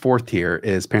in the 4th tier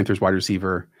is Panthers wide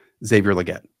receiver Xavier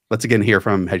Legette. Let's again hear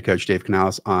from head coach Dave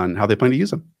Canales on how they plan to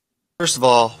use him. First of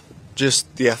all,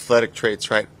 just the athletic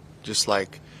traits, right? Just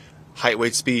like height,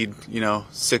 weight, speed,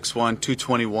 6'1",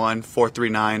 221,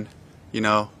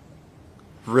 4.39,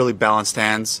 really balanced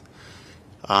hands.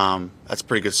 That's a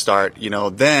pretty good start.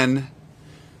 Then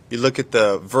you look at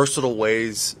the versatile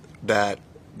ways that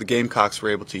the Gamecocks were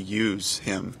able to use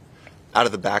him out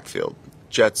of the backfield.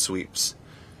 Jet sweeps,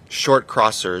 short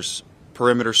crossers,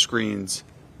 perimeter screens,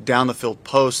 down the field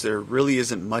posts. There really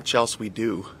isn't much else we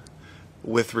do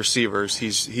with receivers.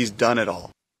 He's done it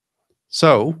all.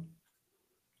 So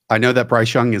I know that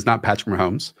Bryce Young is not Patrick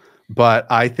Mahomes, but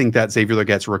I think that Xavier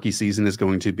Legette's rookie season is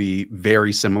going to be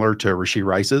very similar to Rashee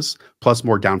Rice's, plus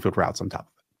more downfield routes on top of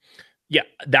it. Yeah,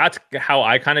 that's how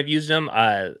I kind of used him.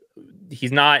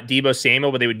 He's not Deebo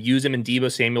Samuel, but they would use him in Deebo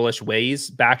Samuel-ish ways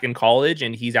back in college,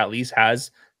 and he's at least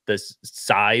has the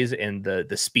size and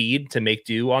the speed to make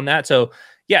do on that. So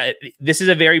yeah, this is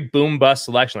a very boom bust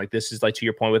selection. Like, this is like to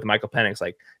your point with Michael Penix,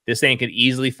 like this thing could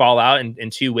easily fall out in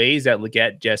 2 ways that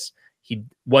Legette he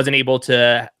wasn't able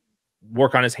to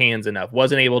work on his hands enough,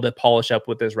 wasn't able to polish up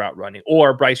with his route running,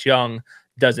 or Bryce Young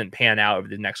doesn't pan out over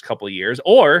the next couple of years,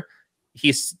 or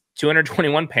he's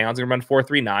 221 pounds, and run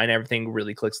 4.39. Everything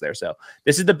really clicks there. So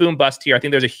this is the boom bust tier. I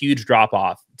think there's a huge drop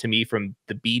off to me from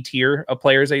the B tier of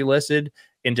players that you listed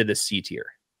into the C tier.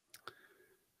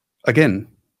 Again,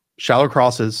 shallow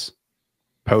crosses,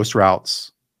 post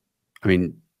routes. I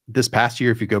mean, this past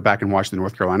year, if you go back and watch the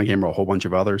North Carolina game or a whole bunch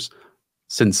of others,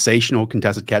 sensational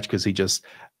contested catch because he just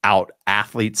out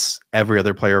athletes every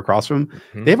other player across from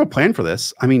him. They have a plan for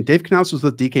this. I mean, Dave Canales was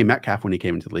with DK Metcalf when he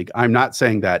came into the league. I'm not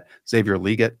saying that Xavier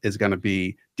Leggett is going to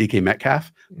be DK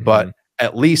Metcalf, but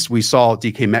at least we saw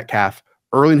DK Metcalf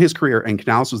early in his career, and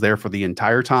Canales was there for the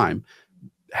entire time,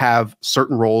 have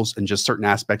certain roles and just certain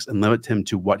aspects and limit him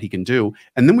to what he can do.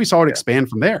 And then we saw it expand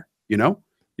from there, you know?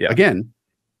 Again,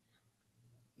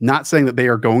 not saying that they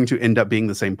are going to end up being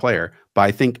the same player, but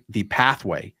I think the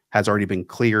pathway has already been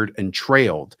cleared and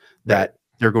trailed that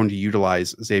they're going to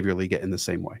utilize Xavier Leggett in the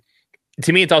same way.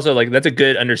 To me, it's also like that's a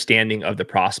good understanding of the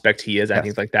prospect he is. I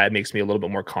think like that makes me a little bit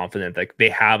more confident. Like they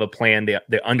have a plan.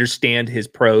 They understand his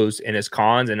pros and his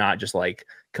cons and not just like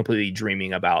completely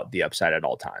dreaming about the upside at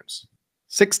all times.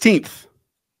 16th,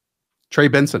 Trey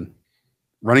Benson,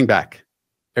 running back,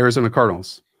 Arizona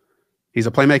Cardinals. He's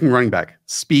a playmaking running back.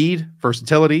 Speed,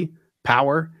 versatility,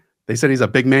 power. They said he's a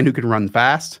big man who can run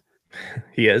fast.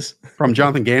 He is. From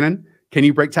Jonathan Gannon, can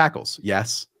you break tackles?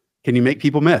 Yes. Can you make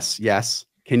people miss? Yes.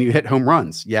 Can you hit home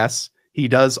runs? Yes. He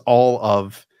does all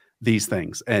of these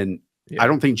things. And I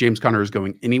don't think James Conner is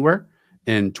going anywhere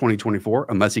in 2024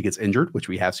 unless he gets injured, which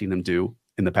we have seen him do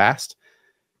in the past.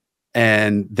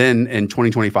 And then in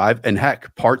 2025, and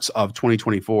heck, parts of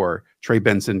 2024, Trey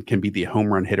Benson can be the home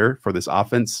run hitter for this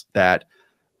offense that,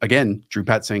 again, Drew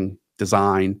Petzing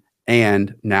design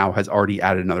and now has already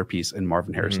added another piece in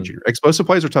Marvin Harrison Jr. Explosive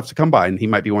plays are tough to come by, and he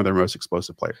might be one of their most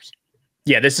explosive players.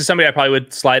 Yeah, this is somebody I probably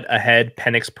would slide ahead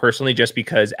Penix personally, just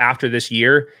because after this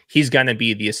year, he's going to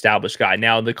be the established guy.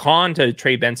 Now, the con to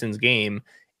Trey Benson's game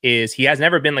is he has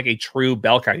never been like a true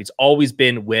bell cow. He's always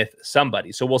been with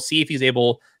somebody. So we'll see if he's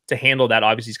able to handle that.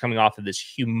 Obviously, he's coming off of this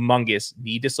humongous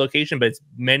knee dislocation, but it's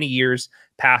many years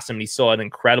past him. He's still an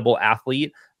incredible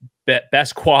athlete,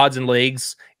 best quads and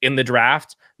legs in the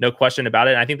draft. No question about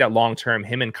it. And I think that long-term,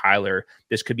 him and Kyler,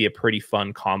 this could be a pretty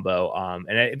fun combo.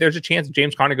 And there's a chance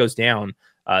James Conner goes down.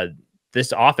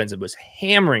 This offense was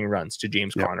hammering runs to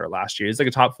James Conner last year. He's like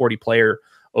a top 40 player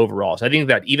overall. So I think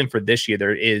that even for this year,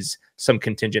 there is some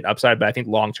contingent upside, but I think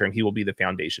long-term, he will be the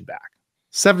foundation back.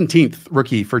 17th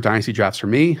rookie for Dynasty drafts for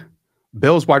me,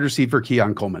 Bills wide receiver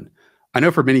Keon Coleman. I know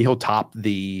for many, he'll top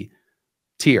the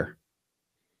tier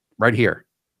right here.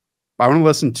 I want to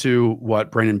listen to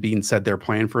what Brandon Beane said their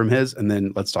plan for him is, and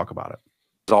then let's talk about it.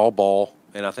 It's all ball,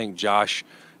 and I think Josh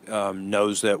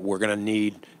knows that we're going to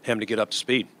need him to get up to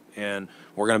speed, and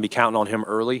we're going to be counting on him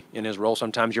early in his role.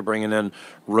 Sometimes you're bringing in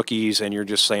rookies, and you're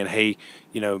just saying, hey,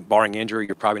 you know, barring injury,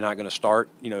 you're probably not going to start,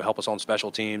 you know, help us on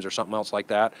special teams or something else like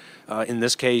that. In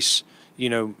this case, you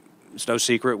know, it's no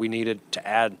secret we needed to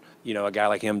add, you know, a guy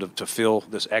like him to fill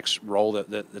this X role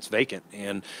that's vacant.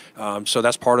 And so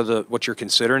that's part of what you're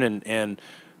considering. And,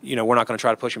 you know, we're not going to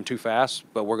try to push him too fast,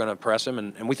 but we're going to press him.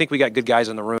 And we think we got good guys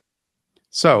in the room.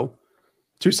 So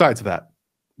two sides of that.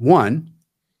 One,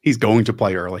 he's going to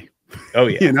play early. Oh,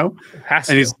 yeah. You know,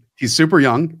 and he's super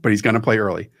young, but he's going to play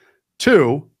early.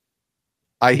 Two,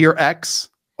 I hear X,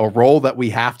 a role that we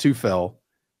have to fill.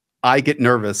 I get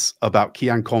nervous about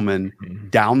Keon Coleman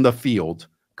down the field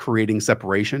creating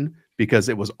separation because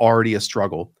it was already a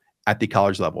struggle at the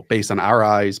college level based on our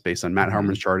eyes, based on Matt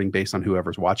Harmon's charting, based on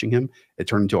whoever's watching him. It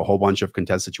turned into a whole bunch of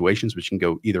contest situations, which can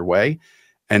go either way.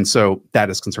 And so that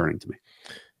is concerning to me.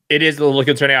 It is a little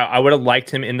concerning. I would have liked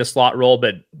him in the slot role,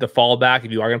 but the fallback,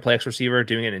 if you are going to play X receiver,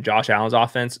 doing it in Josh Allen's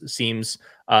offense seems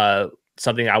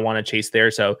something I want to chase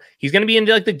there. So he's going to be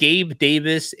into like the Gabe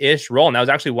Davis-ish role. And that was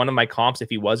actually one of my comps if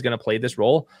he was going to play this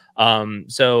role.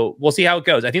 So we'll see how it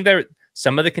goes. I think that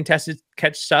some of the contested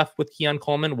catch stuff with Keon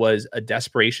Coleman was a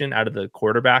desperation out of the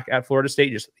quarterback at Florida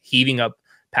State, just heaving up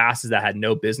passes that had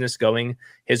no business going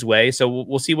his way. So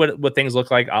we'll see what things look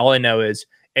like. All I know is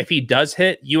if he does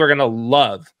hit, you are going to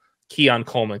love Keon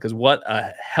Coleman, because what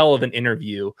a hell of an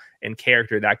interview and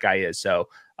character that guy is. So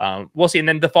we'll see. And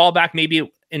then the fallback,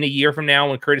 maybe in a year from now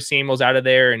when Curtis Samuel's out of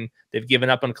there and they've given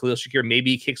up on Khalil Shakir,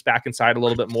 maybe he kicks back inside a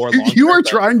little bit more. You are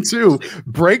trying to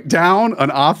break down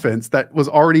an offense that was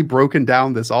already broken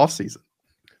down this offseason.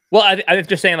 Well, I'm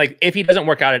just saying, like, if he doesn't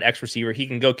work out at X receiver, he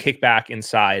can go kick back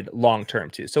inside long term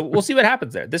too. So we'll see what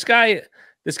happens there. This guy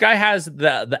has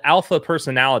the alpha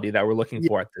personality that we're looking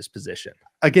for at this position.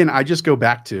 Again, I just go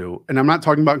back to, and I'm not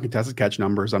talking about contested catch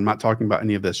numbers. I'm not talking about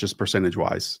any of this, just percentage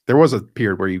wise. There was a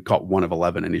period where you caught 1 of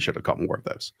 11 and he should have caught more of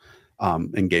those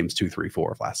in games 2, 3,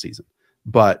 4 of last season.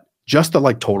 But just the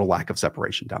like total lack of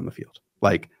separation down the field.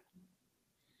 Like,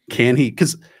 can he?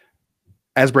 Because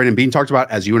as Brandon Bean talked about,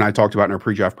 as you and I talked about in our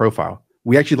pre-draft profile,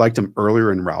 we actually liked him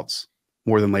earlier in routes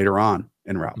more than later on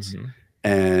in routes.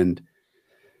 And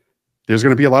there's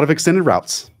going to be a lot of extended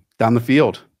routes down the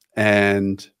field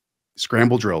and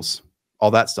scramble drills,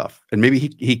 all that stuff. And maybe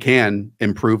he can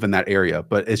improve in that area,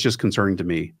 but it's just concerning to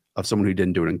me of someone who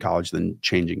didn't do it in college, then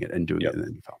changing it and doing it in the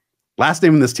NFL. Last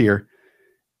name in this tier,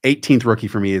 18th rookie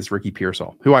for me is Ricky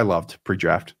Pearsall, who I loved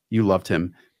pre-draft. You loved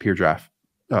him pre-draft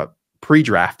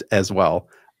as well.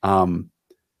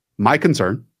 My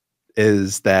concern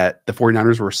is that the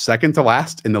 49ers were second to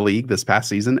last in the league this past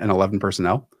season in 11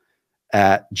 personnel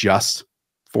at just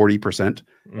 40%.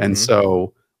 And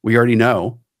so we already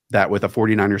know that with a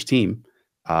 49ers team,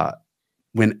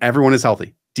 when everyone is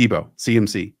healthy, Debo,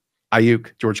 CMC,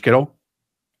 Ayuk, George Kittle,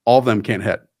 all of them can't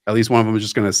hit. At least one of them is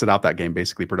just going to sit out that game,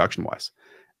 basically production-wise.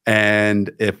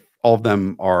 And if all of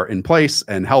them are in place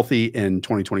and healthy in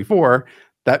 2024,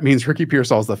 that means Ricky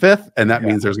Pearsall is the fifth, and that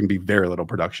means there's going to be very little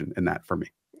production in that for me.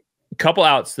 Couple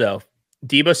outs, though.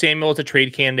 Debo Samuel is a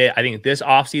trade candidate. I think this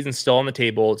offseason is still on the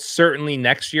table. Certainly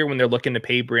next year when they're looking to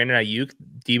pay Brandon Ayuk,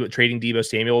 trading Debo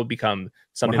Samuel will become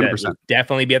something 100%. That will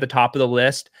definitely be at the top of the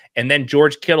list. And then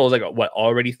George Kittle is like,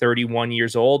 already 31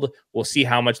 years old. We'll see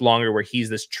how much longer where he's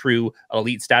this true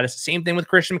elite status. Same thing with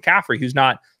Christian McCaffrey, who's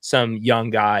not some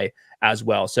young guy as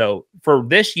well. So for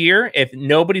this year, if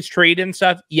nobody's traded and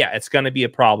stuff, it's going to be a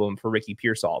problem for Ricky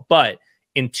Pearsall. But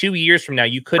in 2 years from now,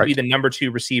 you could be the number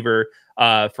 2 receiver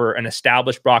for an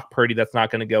established Brock Purdy that's not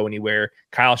going to go anywhere.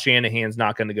 Kyle Shanahan's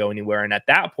not going to go anywhere. And at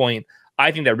that point, I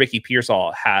think that Ricky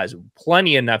Pearsall has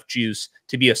plenty enough juice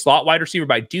to be a slot wide receiver.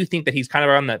 But I do think that he's kind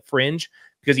of on that fringe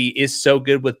because he is so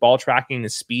good with ball tracking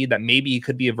and speed that maybe he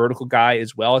could be a vertical guy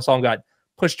as well. I saw him got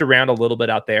pushed around a little bit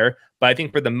out there. But I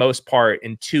think for the most part,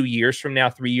 in 2 years from now,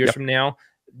 3 years from now,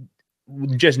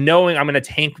 just knowing I'm going to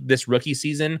tank this rookie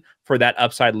season for that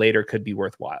upside later could be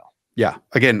worthwhile. Yeah.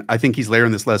 Again, I think he's later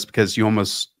in this list because you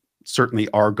almost certainly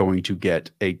are going to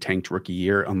get a tanked rookie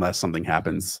year unless something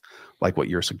happens like what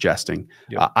you're suggesting.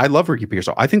 I love Ricky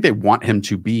Pearsall. I think they want him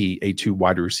to be a 2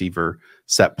 wide receiver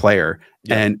set player.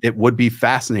 And it would be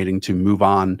fascinating to move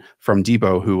on from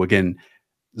Debo, who again,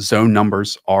 zone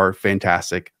numbers are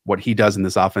fantastic. What he does in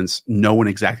this offense, no one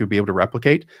exactly would be able to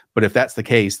replicate. But if that's the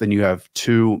case, then you have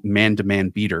 2 man-to-man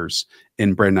beaters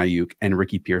in Brandon Ayuk and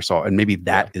Ricky Pearsall. And maybe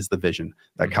that is the vision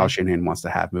that Kyle Shanahan wants to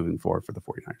have moving forward for the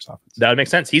 49ers offense. That would make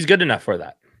sense. He's good enough for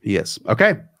that. He is.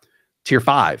 Okay. Tier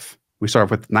 5. We start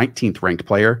off with 19th ranked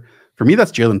player. For me,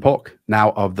 that's Jalen Polk,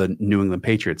 now of the New England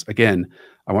Patriots. Again,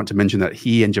 I want to mention that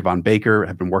he and Javon Baker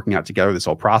have been working out together this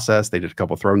whole process. They did a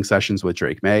couple throwing sessions with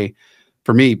Drake May.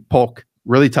 For me, Polk,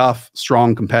 really tough,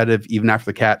 strong, competitive, even after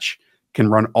the catch, can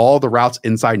run all the routes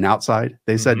inside and outside.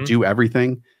 They said do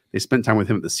everything. They spent time with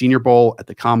him at the Senior Bowl, at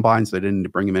the Combine, so they didn't need to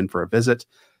bring him in for a visit.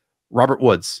 Robert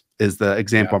Woods is the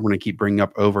example I'm going to keep bringing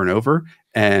up over and over.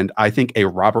 And I think a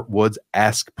Robert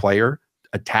Woods-esque player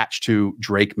attached to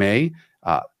Drake May,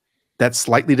 that's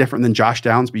slightly different than Josh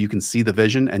Downs, but you can see the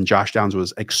vision. And Josh Downs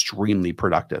was extremely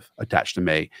productive attached to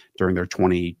May during their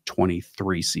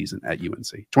 2023 season at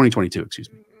UNC. 2022,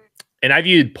 excuse me. And I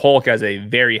viewed Polk as a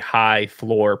very high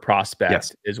floor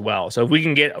prospect as well. So if we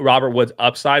can get Robert Woods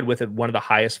upside with one of the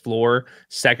highest floor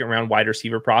second round wide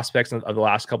receiver prospects of the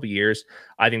last couple of years,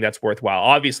 I think that's worthwhile.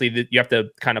 Obviously, you have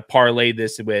to kind of parlay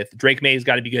this with Drake May's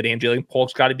got to be good and Jalen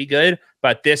Polk's got to be good.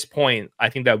 But at this point, I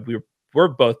think that we're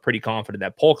both pretty confident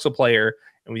that Polk's a player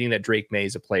and we think that Drake May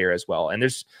is a player as well. And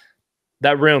there's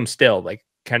that room still, like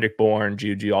Kendrick Bourne,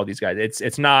 Juju, all these guys.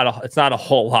 It's not a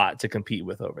whole lot to compete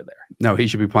with over there. No, he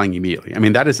should be playing immediately. I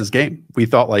mean, that is his game. We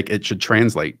thought like it should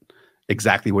translate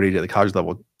exactly what he did at the college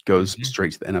level goes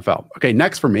straight to the NFL. Okay,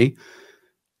 next for me,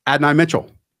 Adonai Mitchell,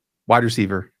 wide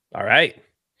receiver. All right.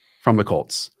 From the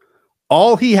Colts.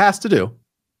 All he has to do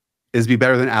is be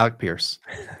better than Alec Pierce.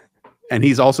 And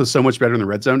he's also so much better in the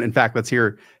red zone. In fact, let's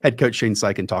hear head coach Shane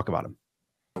Steichen talk about him.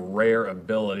 Rare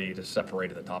ability to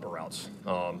separate at the top of routes.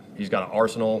 He's got an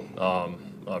arsenal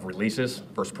of releases.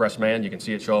 First press man, you can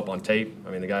see it show up on tape. I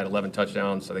mean, the guy had 11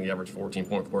 touchdowns. I think he averaged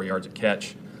 14.4 yards a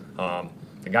catch.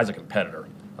 The guy's a competitor.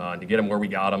 To get him where we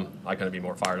got him, I couldn't be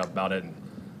more fired up about it. And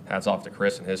hats off to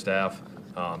Chris and his staff.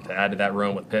 To add to that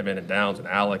room with Pittman and Downs and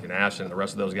Alec and Ashton and the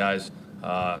rest of those guys,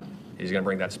 he's going to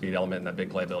bring that speed element and that big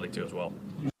playability too as well.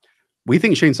 We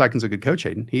think Shane Steichen's a good coach,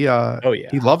 Hayden. He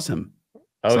loves him.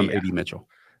 AD Mitchell.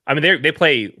 I mean, they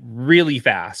play really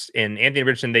fast, and Anthony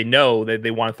Richardson, they know that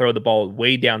they want to throw the ball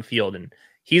way downfield, and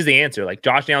he's the answer. Like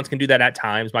Josh Downs can do that at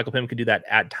times, Michael Pittman can do that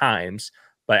at times,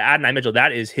 but Adonai Mitchell,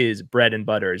 that is his bread and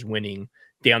butter, is winning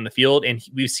down the field. And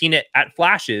we've seen it at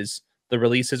flashes. The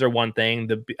releases are one thing.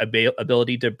 The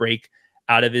ability to break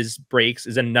out of his breaks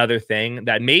is another thing.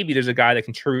 That maybe there's a guy that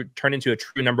can turn into a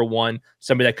true number one,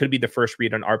 somebody that could be the first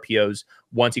read on RPOs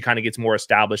once he kind of gets more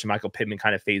established and Michael Pittman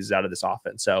kind of phases out of this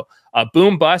offense. So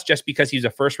boom bust, just because he's a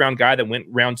first round guy that went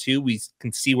round 2, we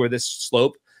can see where this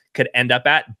slope could end up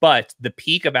at. But the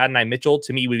peak of Adonai Mitchell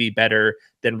to me would be better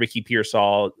than Ricky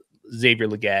Pearsall, Xavier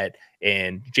Legette,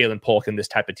 and Jalen Polk in this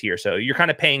type of tier. So you're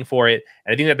kind of paying for it.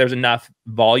 And I think that there's enough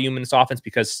volume in this offense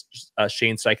because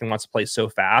Shane Steichen wants to play so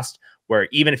fast, where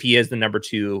even if he is the number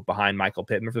 2 behind Michael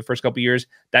Pittman for the first couple of years,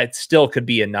 that still could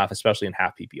be enough, especially in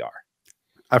half PPR.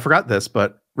 I forgot this,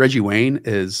 but Reggie Wayne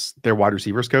is their wide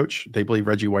receivers coach. They believe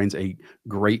Reggie Wayne's a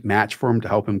great match for him to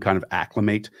help him kind of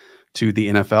acclimate to the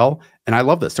NFL. And I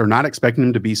love this. They're not expecting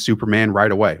him to be Superman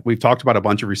right away. We've talked about a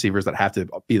bunch of receivers that have to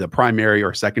be the primary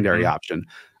or secondary option.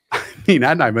 I mean,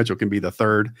 Adonai Mitchell can be the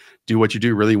third, do what you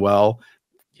do really well,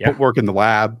 put work in the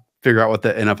lab, figure out what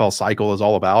the NFL cycle is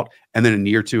all about. And then in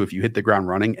year 2, if you hit the ground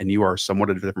running and you are somewhat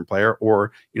of a different player,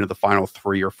 or, the final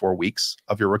 3 or 4 weeks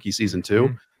of your rookie season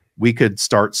 2, we could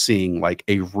start seeing like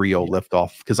a real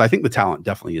liftoff, because I think the talent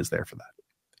definitely is there for that.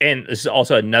 And this is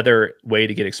also another way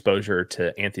to get exposure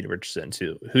to Anthony Richardson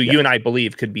too, who you and I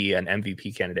believe could be an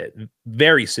MVP candidate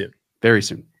very soon. Very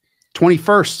soon.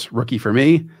 21st rookie for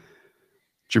me,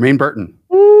 Jermaine Burton,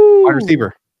 wide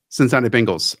receiver, Cincinnati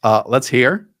Bengals. Let's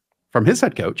hear from his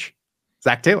head coach,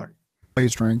 Zach Taylor. Play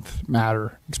strength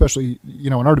matter, especially,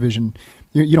 in our division.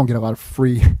 You don't get a lot of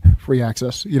free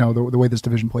access, the way this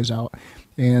division plays out.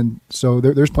 And so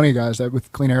there's plenty of guys that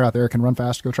with clean air out there can run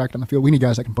fast, go track down the field. We need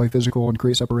guys that can play physical and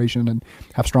create separation and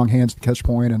have strong hands to catch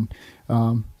point. And you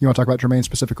want to talk about Jermaine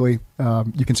specifically,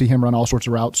 you can see him run all sorts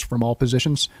of routes from all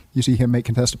positions. You see him make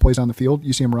contested plays on the field.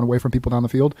 You see him run away from people down the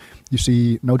field. You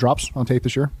see no drops on tape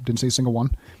this year. Didn't see a single one.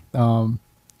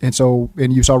 And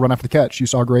you saw run after the catch. You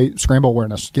saw great scramble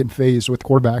awareness, getting phased with the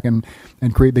quarterback and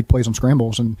create big plays on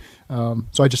scrambles. And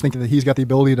so I just think that he's got the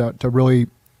ability to really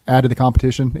add to the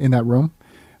competition in that room.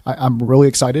 I'm really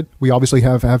excited. We obviously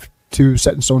have 2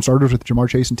 set in stone starters with Jamar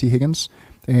Chase and T. Higgins.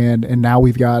 And now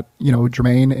we've got,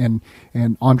 Jermaine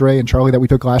and Andre and Charlie that we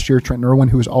took last year, Trent Irwin,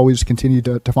 who has always continued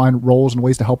to find roles and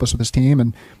ways to help us with this team.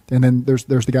 And then there's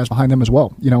the guys behind them as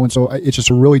well, and so it's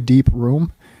just a really deep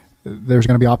room. There's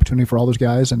going to be opportunity for all those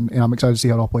guys, and I'm excited to see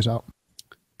how it all plays out.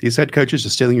 These head coaches are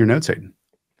stealing your notes, Hayden.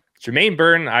 Jermaine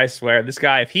Burton, I swear, this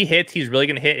guy, if he hits, he's really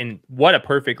going to hit. And what a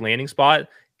perfect landing spot.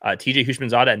 TJ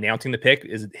Hushmanzada announcing the pick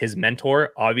is his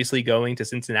mentor. Obviously, going to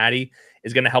Cincinnati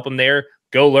is going to help him there.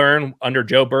 Go learn under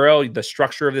Joe Burrow. The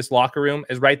structure of this locker room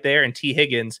is right there. And T.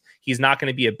 Higgins, he's not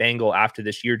going to be a Bengal after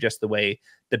this year, just the way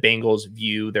the Bengals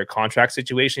view their contract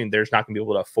situation. There's not going to be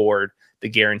able to afford the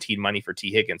guaranteed money for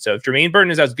T. Higgins. So if Jermaine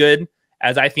Burton is as good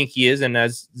as I think he is and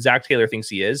as Zach Taylor thinks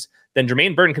he is, then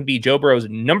Jermaine Burton can be Joe Burrow's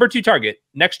number 2 target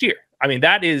next year. I mean,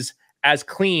 that is as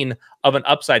clean of an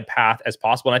upside path as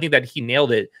possible. And I think that he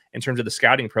nailed it in terms of the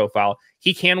scouting profile.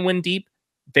 He can win deep,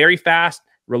 very fast,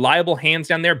 reliable hands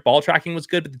down there. Ball tracking was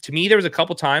good. But to me, there was a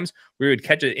couple times where he would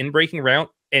catch an in-breaking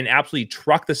route and absolutely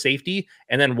truck the safety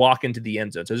and then walk into the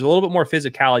end zone. So there's a little bit more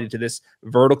physicality to this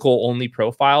vertical only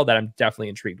profile that I'm definitely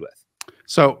intrigued with.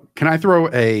 So can I throw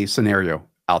a scenario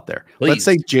out there? Please. Let's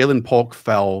say Jalen Polk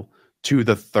fell to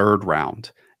the 3rd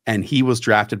round and he was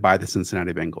drafted by the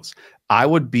Cincinnati Bengals. I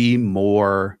would be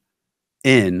more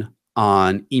in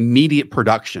on immediate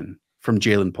production from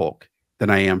Jalen Polk than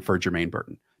I am for Jermaine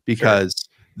Burton, because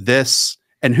this,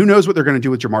 and who knows what they're going to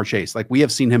do with Jamar Chase. Like, we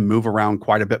have seen him move around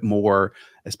quite a bit more,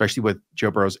 especially with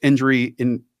Joe Burrow's injury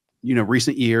in,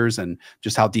 recent years, and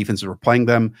just how defenses were playing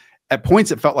them. At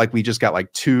points, it felt like we just got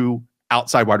like 2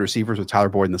 outside wide receivers with Tyler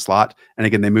Boyd in the slot. And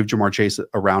again, they moved Jamar Chase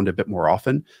around a bit more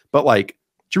often, but like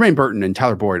Jermaine Burton and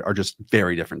Tyler Boyd are just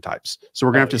very different types. So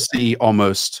we're going to have to see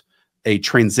almost a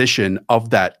transition of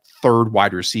that 3rd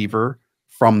wide receiver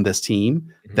from this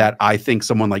team that I think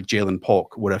someone like Jalen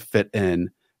Polk would have fit in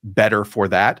better for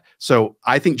that. So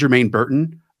I think Jermaine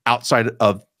Burton, outside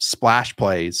of splash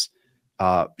plays,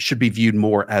 should be viewed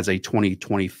more as a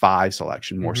 2025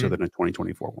 selection, more so than a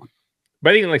 2024 one. But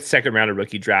I think in like 2nd round of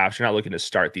rookie drafts, you're not looking to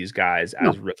start these guys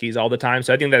as rookies all the time.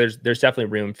 So I think that there's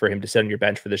definitely room for him to sit on your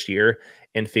bench for this year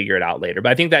and figure it out later.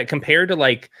 But I think that compared to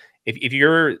like, if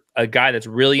you're a guy that's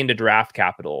really into draft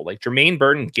capital, like Jermaine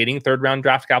Burton getting 3rd round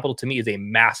draft capital to me is a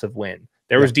massive win.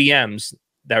 There was DMs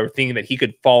that were thinking that he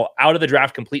could fall out of the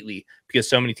draft completely because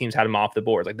so many teams had him off the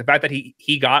board. Like the fact that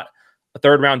he got a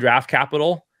 3rd round draft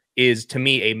capital is to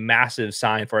me a massive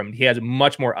sign for him. He has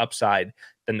much more upside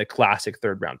than the classic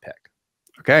 3rd round pick.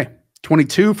 Okay.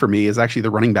 22 for me is actually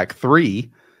the running back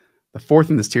 3. The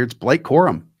 4th in this tier, it's Blake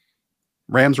Corum,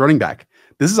 Rams running back.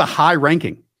 This is a high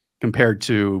ranking compared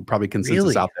to probably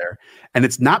consensus out there. And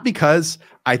it's not because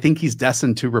I think he's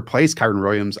destined to replace Kyren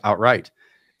Williams outright.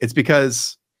 It's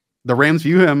because the Rams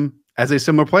view him as a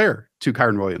similar player to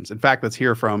Kyren Williams. In fact, let's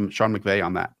hear from Sean McVay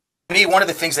on that. To me, one of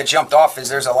the things that jumped off is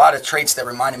there's a lot of traits that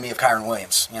reminded me of Kyren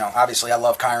Williams. You know, obviously I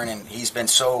love Kyren, and he's been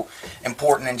so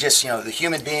important in just, you know, the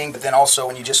human being, but then also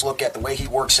when you just look at the way he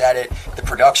works at it, the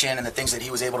production and the things that he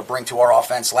was able to bring to our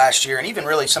offense last year, and even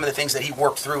really some of the things that he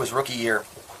worked through his rookie year.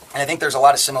 And I think there's a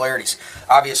lot of similarities.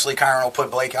 Obviously, Kyren will put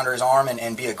Blake under his arm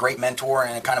and be a great mentor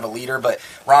and a kind of a leader. But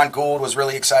Ron Gould was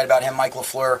really excited about him. Mike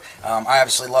LaFleur, I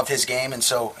obviously loved his game. And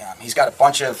so he's got a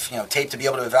bunch of tape to be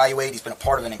able to evaluate. He's been a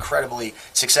part of an incredibly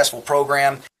successful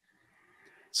program.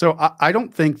 So I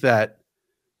don't think that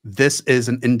this is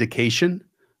an indication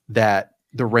that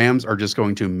the Rams are just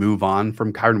going to move on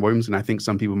from Kyren Williams. And I think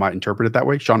some people might interpret it that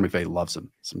way. Sean McVay loves him,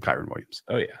 some Kyren Williams.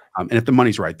 Oh, yeah. And if the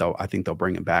money's right, though, I think they'll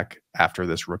bring him back after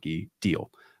this rookie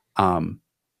deal.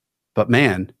 But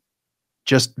man,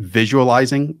 just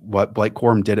visualizing what Blake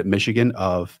Corum did at Michigan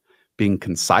of being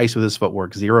concise with his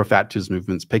footwork, zero fat to his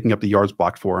movements, picking up the yards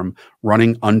blocked for him,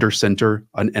 running under center,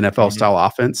 an NFL-style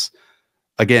offense.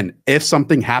 Again, if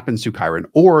something happens to Kyren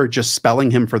or just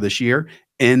spelling him for this year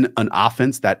in an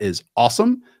offense that is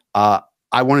awesome, I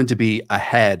wanted to be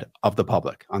ahead of the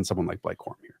public on someone like Blake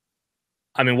Corum here.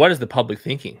 I mean, what is the public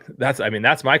thinking?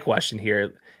 That's my question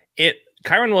here.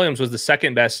 Kyren Williams was the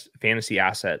second best fantasy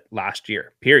asset last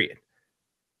year, period.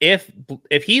 If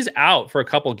he's out for a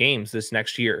couple games this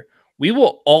next year, we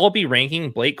will all be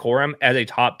ranking Blake Corum as a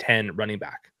top 10 running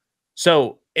back.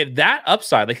 So if that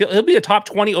upside, like he'll be a top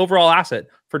 20 overall asset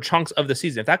for chunks of the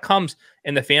season. If that comes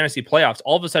in the fantasy playoffs,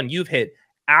 all of a sudden you've hit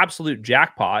absolute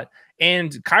jackpot.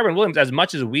 And Kyren Williams, as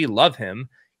much as we love him,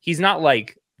 he's not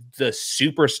like the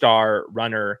superstar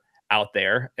runner out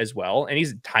there as well. And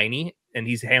he's tiny and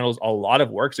he handles a lot of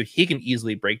work, so he can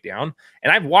easily break down.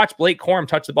 And I've watched Blake Corum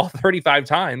touch the ball 35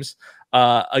 times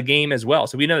a game as well.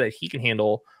 So we know that he can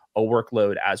handle a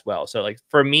workload as well. So like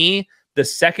for me, the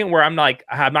second where I'm like,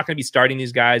 I'm not going to be starting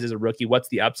these guys as a rookie, what's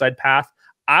the upside path?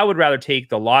 I would rather take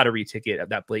the lottery ticket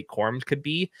that Blake Corum could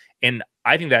be. And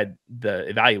I think that the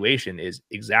evaluation is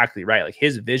exactly right. Like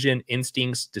his vision,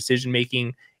 instincts,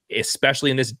 decision-making,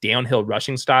 especially in this downhill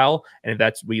rushing style. And if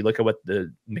that's where you look at what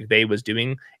the McVay was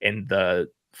doing and the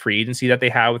free agency that they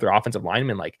have with their offensive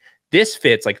linemen, like this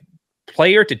fits, like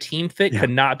player to team fit could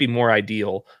not be more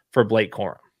ideal for Blake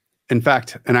Corum. In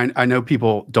fact, and I know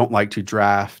people don't like to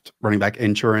draft running back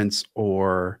insurance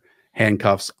or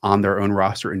handcuffs on their own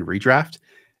roster in redraft.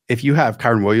 If you have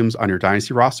Kyren Williams on your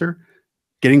dynasty roster,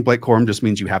 getting Blake Corum just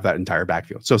means you have that entire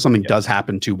backfield. So if something does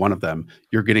happen to one of them,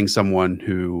 you're getting someone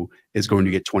who is going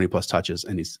to get 20 plus touches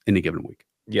in any given week.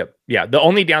 Yep. Yeah. The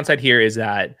only downside here is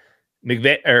that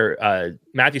McVay or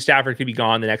Matthew Stafford could be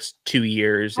gone the next 2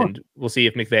 years, and we'll see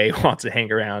if McVay wants to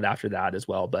hang around after that as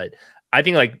well. But I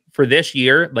think like for this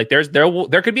year, like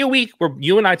there could be a week where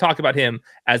you and I talk about him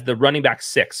as the running back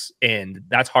 6, and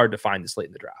that's hard to find this late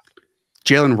in the draft.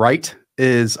 Jalen Wright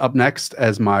is up next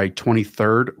as my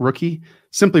 23rd rookie.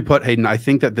 Simply put, Hayden, I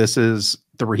think that this is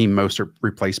the Raheem Mostert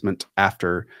replacement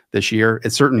after this year.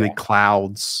 It certainly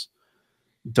clouds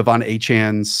Devon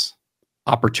Achan's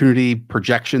opportunity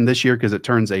projection this year because it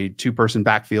turns a 2-person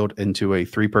backfield into a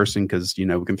 3-person because, we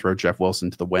can throw Jeff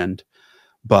Wilson to the wind.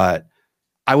 But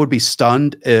I would be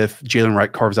stunned if Jalen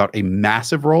Wright carves out a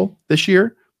massive role this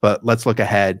year. But let's look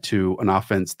ahead to an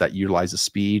offense that utilizes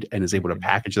speed and is able to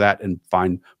package that and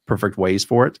find perfect ways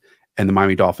for it. And the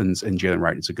Miami Dolphins and Jalen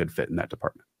Wright is a good fit in that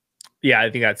department. Yeah, I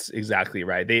think that's exactly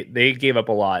right. They gave up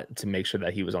a lot to make sure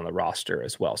that he was on the roster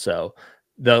as well. So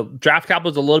the draft capital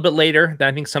was a little bit later than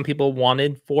I think some people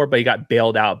wanted for, but he got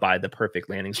bailed out by the perfect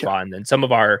landing spot. And then some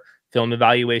of our film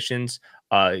evaluations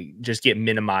just get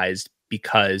minimized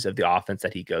because of the offense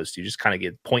that he goes to. Just kind of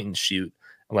get point and shoot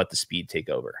and let the speed take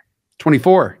over.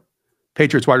 24,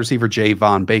 Patriots wide receiver Jay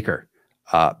Von Baker.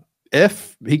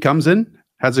 If he comes in,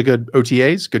 has a good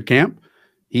OTAs, good camp,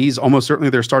 he's almost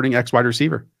certainly their starting X wide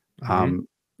receiver.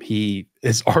 He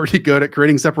is already good at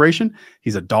creating separation.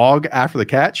 He's a dog after the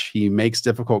catch. He makes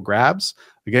difficult grabs.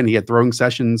 Again, he had throwing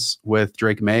sessions with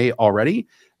Drake May already.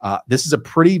 This is a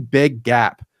pretty big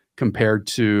gap compared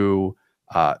to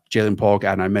Jalen Polk,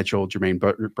 Adonai Mitchell, Jermaine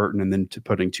Burton, and then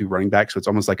putting 2 running backs. So it's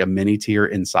almost like a mini tier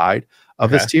inside of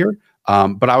this tier.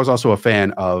 But I was also a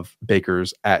fan of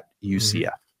Baker's at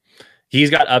UCF. He's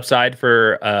got upside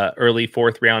for early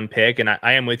 4th round pick. And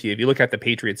I am with you. If you look at the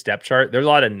Patriots depth chart, there's a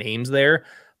lot of names there,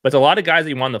 but a lot of guys that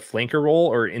you want the flanker role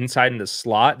or inside in the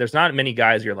slot. There's not many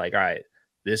guys you're like, all right,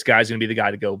 this guy's going to be the guy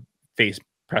to go face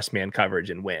press man coverage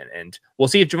and win. And we'll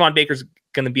see if Javon Baker's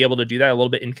going to be able to do that. A little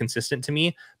bit inconsistent to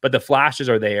me, but the flashes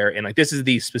are there. And like, this is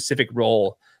the specific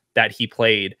role that he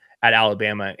played at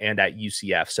Alabama and at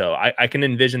UCF. So I can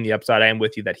envision the upside. I am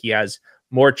with you that he has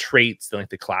more traits than like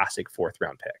the classic 4th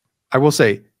round pick. I will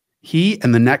say he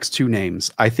and the next 2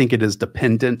 names, I think it is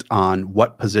dependent on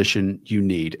what position you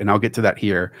need. And I'll get to that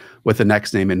here with the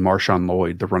next name in Marshawn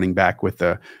Lloyd, the running back with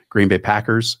the Green Bay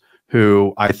Packers,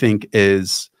 who I think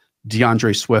is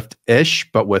DeAndre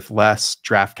Swift-ish, but with less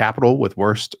draft capital, with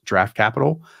worse draft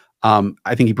capital.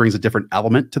 I think he brings a different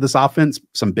element to this offense,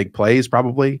 some big plays,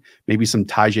 probably, maybe some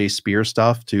Tyjae Spears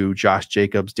stuff to Josh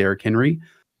Jacobs, Derrick Henry.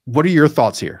 What are your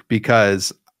thoughts here?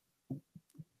 Because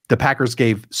the Packers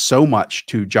gave so much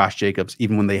to Josh Jacobs,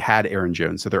 even when they had Aaron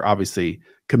Jones. So they're obviously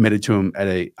committed to him at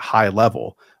a high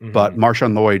level, but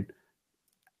Marshawn Lloyd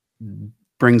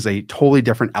brings a totally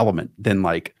different element than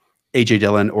like AJ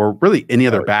Dillon or really any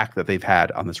other back that they've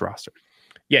had on this roster.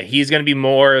 Yeah, he's going to be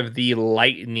more of the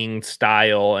lightning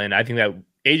style. And I think that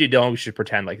AJ Dillon, we should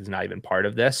pretend like he's not even part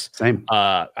of this. Same.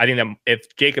 I think that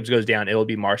if Jacobs goes down, it will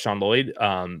be Marshawn Lloyd.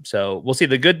 So we'll see.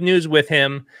 The good news with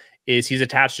him is he's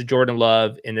attached to Jordan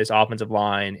Love in this offensive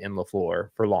line in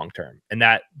LaFleur for long term. And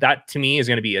that to me is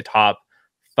going to be a top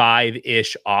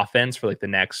 5-ish offense for like the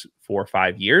next 4 or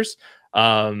 5 years.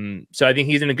 So I think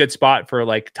he's in a good spot for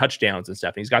like touchdowns and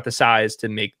stuff. And he's got the size to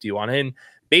make do on it. And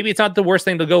maybe it's not the worst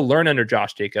thing to go learn under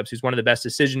Josh Jacobs, who's one of the best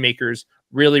decision makers,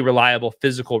 really reliable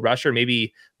physical rusher.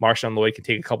 Maybe Marshawn Lloyd can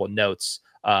take a couple of notes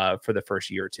for the first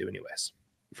year or two anyways.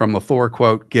 From LaFleur,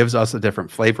 quote, gives us a different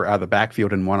flavor out of the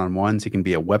backfield in one-on-ones. He can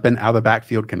be a weapon out of the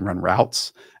backfield, can run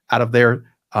routes out of there.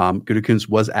 Gutekunst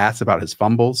was asked about his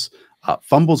fumbles.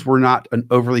 Fumbles were not an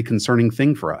overly concerning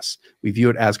thing for us. We view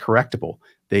it as correctable.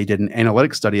 They did an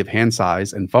analytic study of hand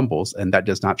size and fumbles, and that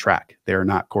does not track. They are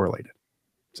not correlated.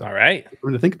 It's all right.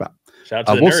 Something to think about. Shout out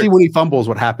to the we'll nerds. see when he fumbles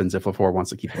what happens if LaFleur wants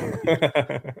to keep him.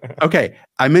 Okay.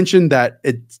 I mentioned that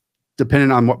it's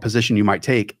dependent on what position you might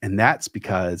take, and that's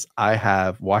because I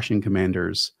have Washington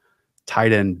Commanders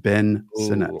tight end Ben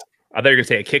Sinnott. I thought you were going to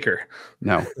say a kicker.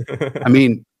 No. I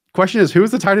mean, question is, who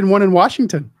is the tight end 1 in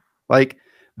Washington? Like,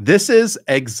 this is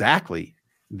exactly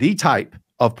the type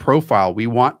of profile we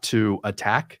want to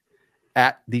attack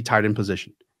at the tight end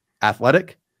position.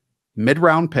 Athletic,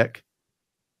 mid-round pick,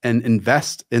 and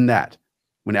invest in that.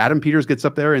 When Adam Peters gets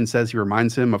up there and says he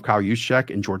reminds him of Kyle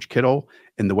Juszczyk and George Kittle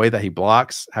in the way that he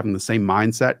blocks, having the same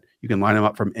mindset, you can line him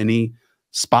up from any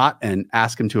spot and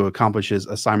ask him to accomplish his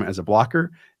assignment as a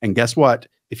blocker. And guess what?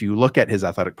 If you look at his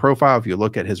athletic profile, if you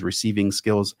look at his receiving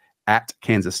skills at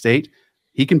Kansas State,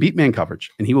 he can beat man coverage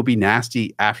and he will be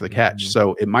nasty after the catch.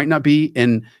 So it might not be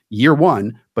in year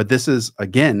 1, but this is,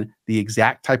 again, the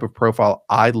exact type of profile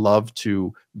I'd love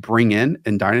to bring in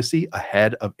Dynasty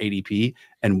ahead of ADP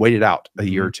and wait it out a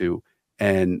year or two.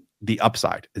 And the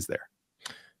upside is there.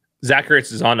 Zach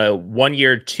Ertz is on a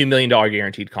 1-year, $2 million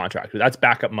guaranteed contract. That's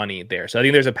backup money there. So I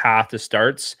think there's a path to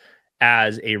starts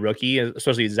as a rookie,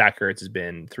 especially Zach Ertz has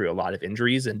been through a lot of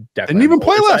injuries and definitely didn't even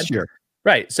play last year.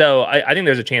 Right. So I think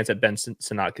there's a chance that Ben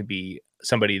Sinnott could be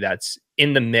somebody that's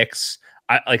in the mix.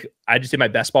 I just did my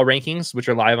best ball rankings, which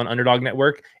are live on Underdog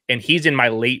Network, and he's in my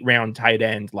late round tight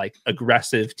end, like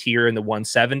aggressive tier in the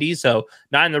 170s. So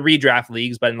not in the redraft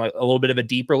leagues, but in like a little bit of a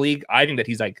deeper league. I think that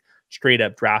he's like straight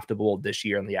up draftable this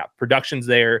year. And yeah, production's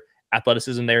there,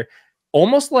 athleticism there,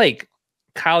 almost like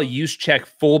Kyle Juszczyk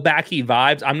fullbacky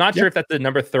vibes. I'm not sure if that's the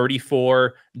number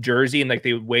 34 jersey and like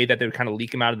the way that they would kind of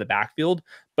leak him out of the backfield,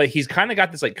 but he's kind of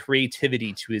got this like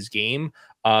creativity to his game.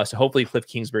 So hopefully Cliff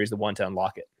Kingsbury is the one to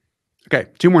unlock it. Okay.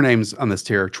 2 more names on this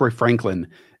tier. Troy Franklin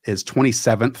is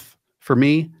 27th for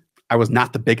me. I was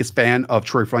not the biggest fan of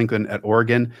Troy Franklin at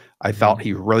Oregon. I thought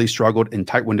he really struggled in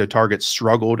tight window targets,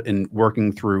 struggled in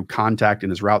working through contact in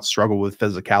his routes, struggled with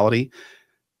physicality.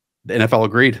 The NFL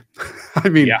agreed. I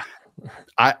mean,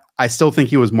 I still think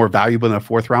he was more valuable than a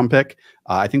 4th round pick.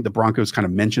 I think the Broncos kind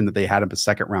of mentioned that they had a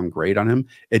 2nd round grade on him.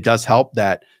 It does help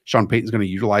that Sean Payton's going to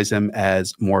utilize him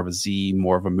as more of a Z,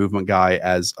 more of a movement guy,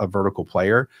 as a vertical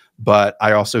player. But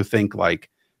I also think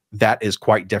like that is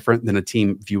quite different than a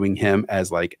team viewing him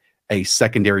as like a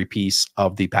secondary piece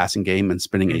of the passing game and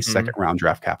spending a 2nd round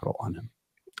draft capital on him.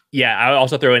 Yeah, I would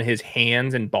also throw in his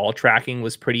hands and ball tracking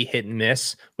was pretty hit and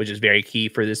miss, which is very key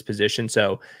for this position.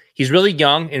 So he's really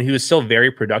young and he was still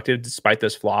very productive despite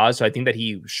those flaws. So I think that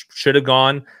he should have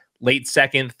gone late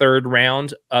 2nd, 3rd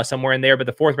round, somewhere in there. But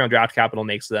the 4th round draft capital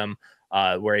makes them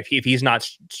where if he's not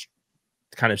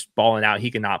kind of balling out, he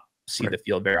cannot see the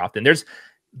field very often. There's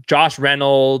Josh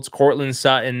Reynolds, Cortland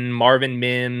Sutton, Marvin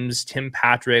Mims, Tim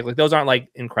Patrick. Like those aren't like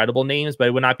incredible names, but I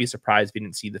would not be surprised if he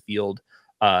didn't see the field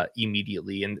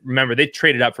immediately. And remember, they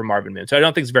traded up for Marvin Mims, so I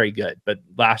don't think it's very good. But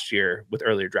last year with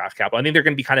earlier draft capital, I think they're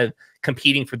going to be kind of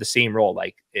competing for the same role.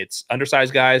 Like it's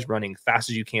undersized guys running fast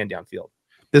as you can downfield.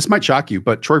 This might shock you,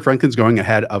 but Troy Franklin's going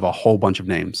ahead of a whole bunch of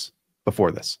names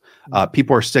before this.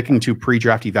 People are sticking to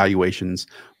pre-draft evaluations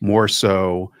more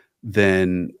so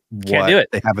than what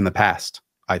they have in the past.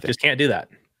 I think just can't do that.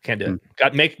 Can't do it.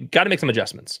 Got to make some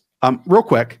adjustments. Real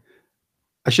quick,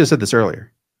 I should have said this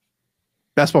earlier.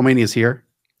 Best Ball Mania is here.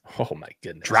 Oh my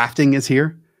goodness. Drafting is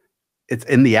here. It's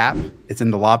in the app. It's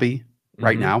in the lobby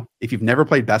right now. If you've never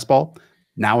played Best Ball,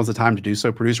 now is the time to do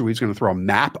so. Producer Weave's going to throw a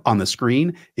map on the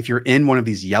screen. If you're in one of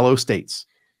these yellow states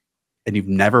and you've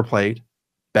never played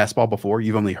Best Ball before,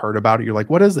 you've only heard about it, you're like,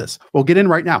 what is this? Well, get in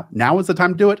right now. Now is the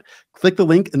time to do it. Click the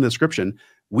link in the description.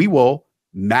 We will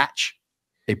match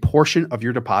a portion of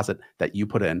your deposit that you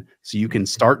put in so you can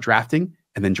start drafting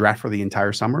and then draft for the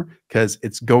entire summer, because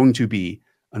it's going to be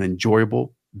an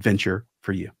enjoyable venture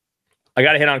for you. I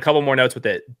got to hit on a couple more notes with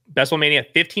it. Best Ball Mania,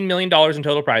 $15 million in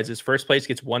total prizes. First place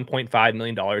gets $1.5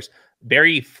 million.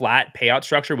 Very flat payout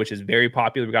structure, which is very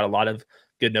popular. We got a lot of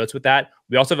good notes with that.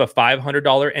 We also have a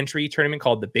 $500 entry tournament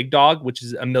called the Big Dog, which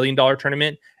is $1 million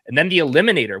tournament. And then the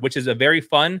Eliminator, which is a very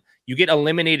fun. You get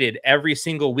eliminated every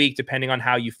single week, depending on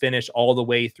how you finish all the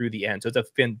way through the end. So it's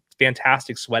a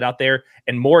fantastic sweat out there,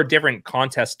 and more different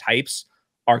contest types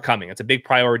are coming. It's a big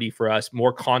priority for us.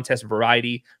 More contest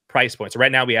variety, price points. So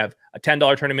right now we have a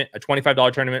 $10 tournament, a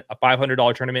 $25 tournament, a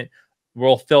 $500 tournament.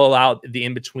 We'll fill out the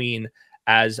in-between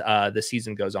as the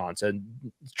season goes on. So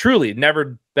truly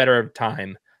never better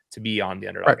time to be on the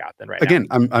Underdog app than right now. Again,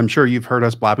 I'm sure you've heard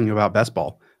us blabbing about Best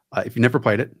Ball. If you never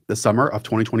played it, the summer of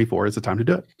 2024 is the time to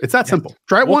do it. It's that simple.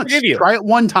 Try it once. Try it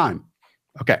one time.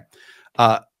 Okay.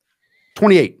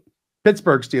 28.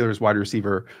 Pittsburgh Steelers wide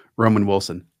receiver Roman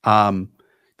Wilson.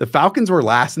 The Falcons were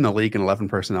last in the league in 11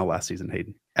 personnel last season,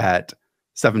 Hayden, at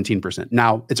 17%.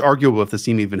 Now, it's arguable if the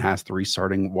team even has 3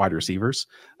 starting wide receivers.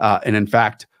 And in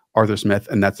fact, Arthur Smith,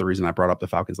 and that's the reason I brought up the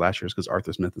Falcons last year, is because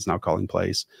Arthur Smith is now calling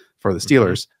plays for the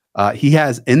Steelers. He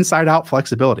has inside-out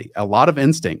flexibility, a lot of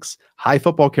instincts, high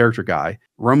football character guy.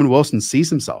 Roman Wilson sees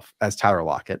himself as Tyler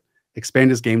Lockett, expand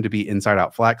his game to be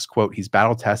inside-out flex. Quote, he's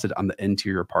battle-tested on the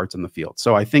interior parts on the field.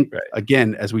 So I think,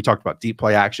 again, as we talked about deep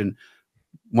play action,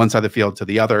 one side of the field to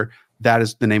the other, that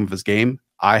is the name of his game.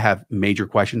 I have major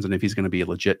questions on if he's going to be a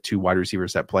legit 2 wide receiver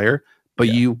set player, but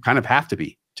you kind of have to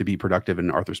be productive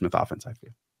in Arthur Smith offense, I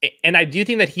feel. And I do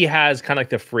think that he has kind of like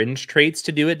the fringe traits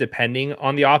to do it, depending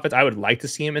on the offense. I would like to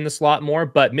see him in the slot more,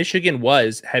 but Michigan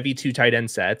was heavy 2 tight end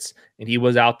sets, and he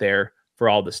was out there for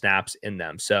all the snaps in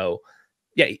them. So,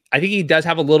 yeah, I think he does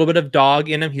have a little bit of dog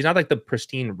in him. He's not like the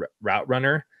pristine route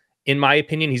runner, in my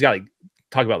opinion. He's got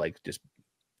talk about just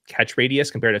catch radius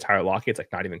compared to Tyler Lockett. It's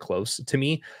like not even close to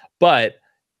me. But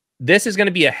this is going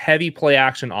to be a heavy play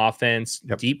action offense,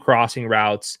 deep crossing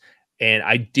routes. And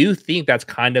I do think that's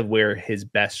kind of where his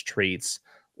best traits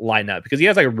line up, because he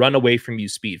has like a run away from you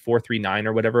speed, 4.39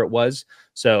 or whatever it was.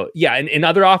 So yeah, in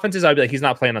other offenses, I'd be like, he's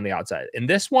not playing on the outside. In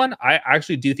this one, I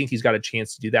actually do think he's got a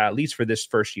chance to do that, at least for this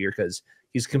first year, because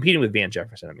he's competing with Van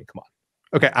Jefferson. I mean, come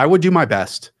on. Okay, I would do my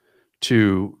best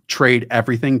to trade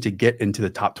everything to get into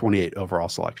the top 28 overall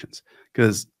selections,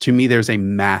 because to me, there's a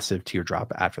massive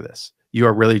teardrop after this. You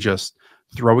are really just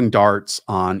throwing darts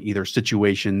on either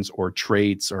situations or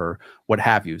traits or what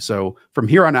have you. So from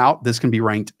here on out, this can be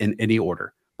ranked in any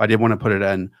order. I did want to put it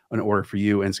in an order for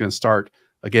you, and it's going to start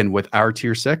again with our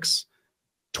tier 6,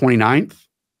 29th,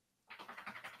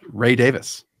 Ray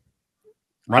Davis.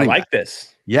 I like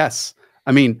this. Yes.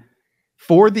 I mean,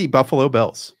 for the Buffalo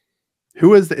Bills,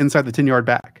 who is the inside the 10-yard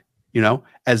back? You know,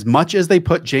 as much as they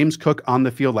put James Cook on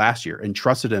the field last year and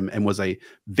trusted him and was a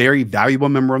very valuable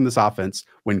member on this offense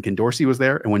when Ken Dorsey was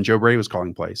there and when Joe Brady was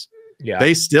calling plays,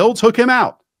 they still took him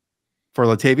out for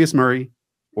Latavius Murray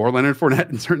or Leonard Fournette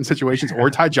in certain situations, or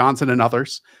Ty Johnson and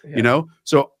others, you know?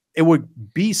 So it would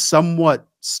be somewhat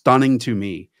stunning to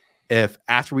me if,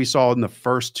 after we saw in the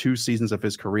first 2 seasons of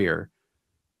his career,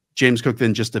 James Cook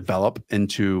then just develop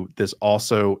into this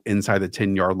also inside the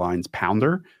 10-yard lines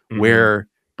pounder, where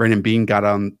Brandon Beane got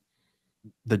on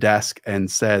the desk and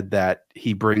said that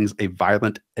he brings a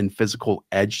violent and physical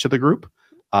edge to the group.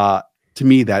 To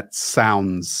me, that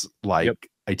sounds like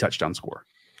a touchdown score.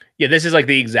 Yeah, this is like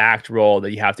the exact role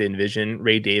that you have to envision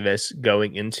Ray Davis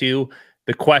going into.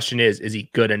 The question is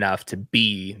he good enough to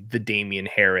be the Damian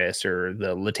Harris or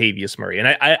the Latavius Murray? And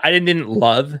I didn't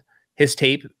love his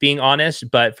tape, being honest,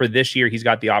 but for this year, he's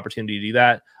got the opportunity to do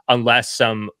that unless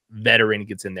some veteran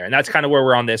gets in there. And that's kind of where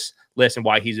we're on this list, and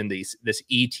why he's in this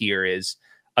E tier is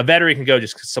a veteran can go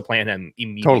just supplant him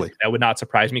immediately. That would not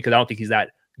surprise me, because I don't think he's that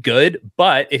good.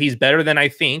 But if he's better than I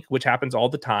think, which happens all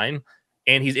the time,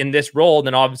 and he's in this role,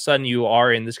 then all of a sudden you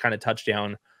are in this kind of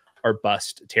touchdown or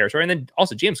bust territory. And then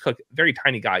also James Cook, very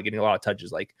tiny guy, getting a lot of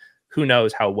touches. Like, who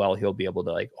knows how well he'll be able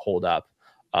to like hold up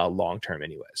long term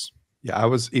anyways. Yeah, I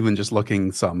was even just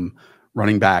looking some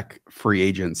running back free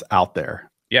agents out there.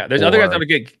 Yeah, there's other guys that would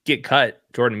get cut.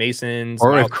 Jordan Mason.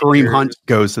 Or if Kareem Hunt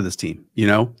goes to this team,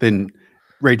 then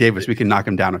Ray Davis, we can knock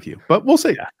him down a few. But we'll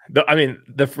see. Yeah.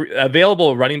 The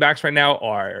available running backs right now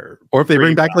are... Or if they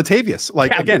bring back Latavius.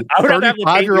 Again,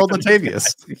 35-year-old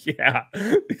Latavius. Yeah,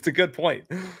 it's a good point.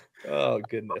 Oh,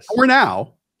 goodness. For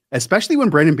now, especially when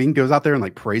Brandon Beane goes out there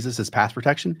and praises his pass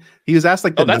protection. He was asked the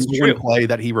number one play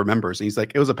that he remembers. And he's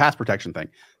like, it was a pass protection thing.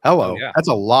 Hello. Yeah. That's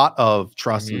a lot of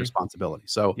trust and responsibility.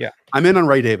 So yeah, I'm in on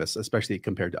Ray Davis, especially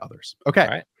compared to others. Okay.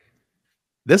 Right.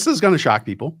 This is going to shock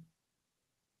people.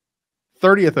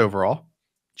 30th overall,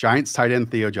 Giants tight end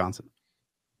Theo Johnson.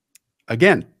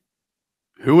 Again,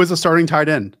 who is a starting tight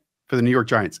end for the New York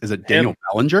Giants? Is it Daniel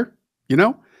Bellinger?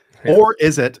 Or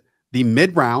is it the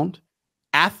mid-round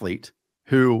athlete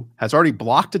who has already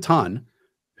blocked a ton,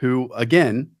 who,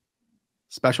 again,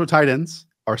 special tight ends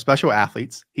are special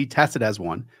athletes. He tested as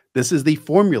one. This is the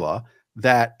formula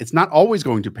that it's not always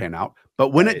going to pan out,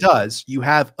 but when it does, you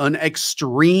have an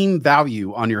extreme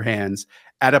value on your hands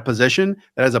at a position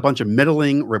that has a bunch of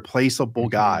middling, replaceable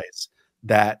guys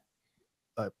that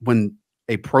when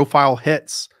a profile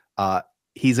hits,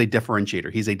 he's a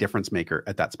differentiator. He's a difference maker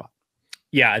at that spot.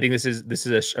 Yeah, I think this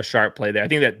is a sharp play there. I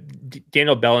think that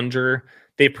Daniel Bellinger,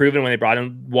 they've proven when they brought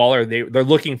in Waller, they're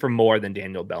looking for more than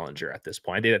Daniel Bellinger at this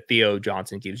point. I think that Theo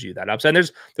Johnson gives you that upside.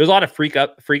 And there's a lot of freak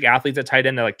athletes at tight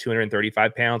end that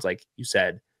 235 pounds, like you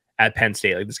said, at Penn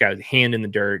State. Like this guy with hand in the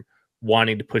dirt,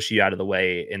 wanting to push you out of the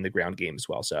way in the ground game as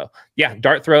well. So yeah,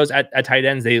 dart throws at tight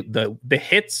ends. The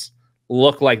hits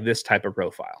look like this type of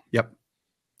profile. Yep.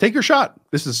 Take your shot.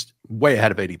 This is way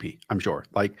ahead of ADP, I'm sure.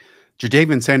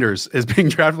 Jadavian Sanders is being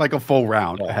drafted a full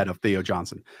round ahead of Theo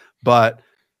Johnson. But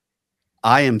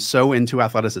I am so into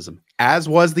athleticism, as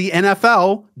was the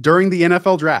NFL during the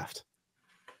NFL draft.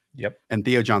 Yep. And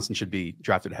Theo Johnson should be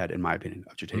drafted ahead, in my opinion,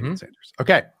 of Jadavian Sanders.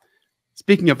 Okay.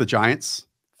 Speaking of the Giants,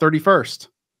 31st,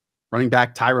 running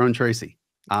back Tyrone Tracy.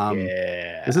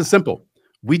 This is simple.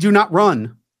 We do not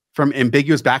run from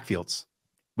ambiguous backfields.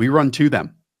 We run to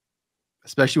them,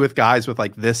 especially with guys with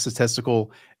this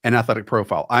statistical and athletic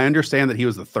profile. I understand that he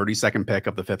was the 32nd pick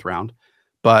of the 5th round,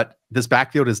 but this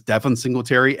backfield is Devin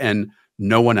Singletary and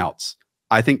no one else.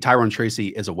 I think Tyrone Tracy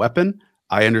is a weapon.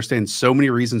 I understand so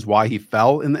many reasons why he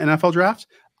fell in the NFL draft.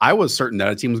 I was certain that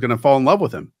a team was going to fall in love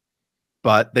with him,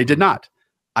 but they did not.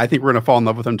 I think we're going to fall in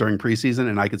love with him during preseason,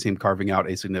 and I could see him carving out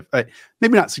a significant,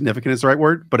 maybe not significant is the right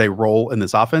word, but a role in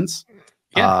this offense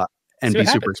and be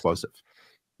super explosive.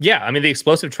 Yeah, I mean, the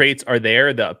explosive traits are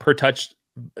there. The per touch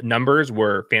numbers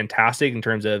were fantastic in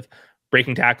terms of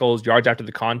breaking tackles, yards after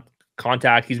the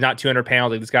contact. He's not 200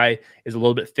 pounds. This guy is a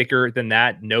little bit thicker than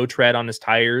that. No tread on his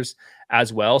tires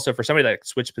as well. So for somebody that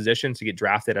switched positions to get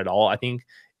drafted at all, I think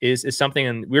is something.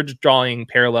 And we're just drawing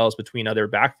parallels between other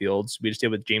backfields. We just did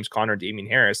with James Conner, Damien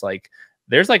Harris.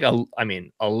 There's a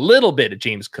little bit of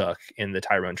James Cook in the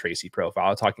Tyrone Tracy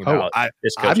profile. Talking about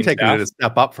this coaching I'm taking staff. it a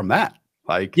step up from that.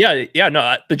 But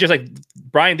just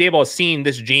Brian Daboll has seen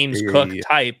this James Cook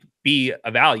type be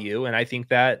a value, and I think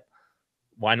that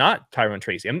why not Tyrone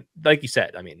Tracy? And like you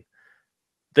said, I mean,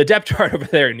 the depth chart over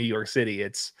there in New York City,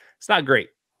 it's not great.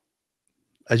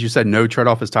 As you said, no tread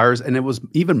off his tires, and it was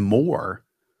even more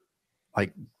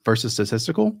versus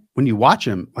statistical. When you watch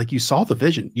him, you saw the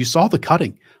vision, you saw the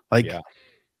cutting.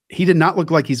 He did not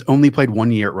look like he's only played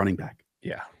 1 year at running back.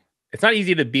 Yeah, it's not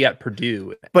easy to be at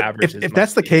Purdue. But if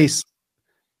that's the case,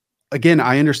 again,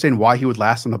 I understand why he would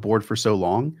last on the board for so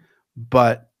long,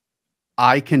 but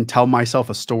I can tell myself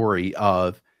a story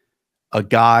of a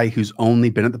guy who's only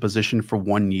been at the position for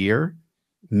 1 year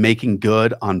making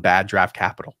good on bad draft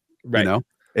capital. Right.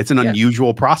 It's an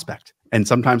unusual prospect, and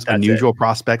sometimes unusual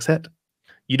prospects hit.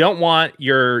 You don't want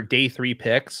your day 3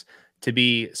 picks to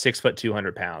be 6 foot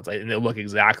 200 pounds, and they look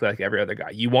exactly like every other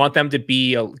guy. You want them to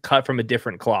be cut from a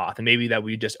different cloth, and maybe that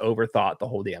we just overthought the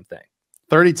whole damn thing.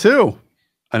 32.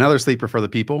 Another sleeper for the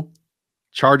people.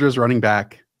 Chargers running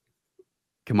back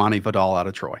Kimani Vidal out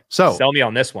of Troy. So sell me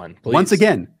on this one, please. Once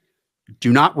again,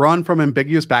 do not run from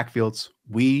ambiguous backfields.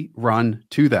 We run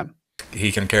to them.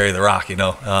 He can carry the rock,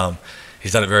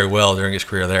 He's done it very well during his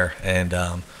career there. And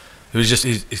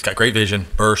he's got great vision,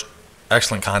 burst,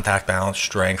 excellent contact balance,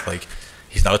 strength.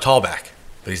 He's not a tall back,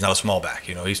 but he's not a small back.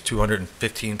 He's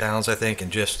 215 pounds, I think,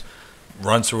 and just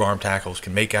runs through arm tackles,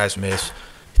 can make guys miss.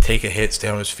 take a hit, stay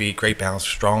on his feet, great balance,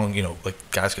 strong,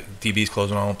 like guys, DBs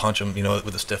closing on him, punch him,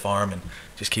 with a stiff arm and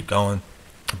just keep going.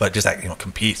 But just that,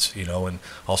 competes, and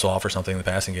also offers something in the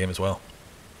passing game as well.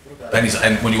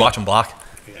 And when you watch him block,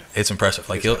 it's impressive.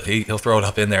 Like he'll throw it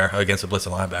up in there against a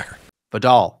blitzing linebacker.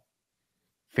 Vidal,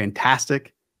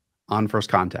 fantastic on first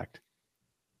contact.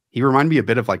 He reminded me a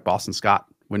bit of like Boston Scott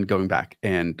when going back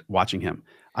and watching him.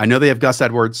 I know they have Gus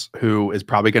Edwards, who is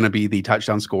probably going to be the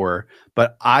touchdown scorer,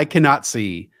 but I cannot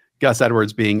see Gus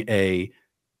Edwards being a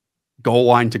goal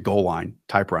line to goal line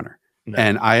type runner. No.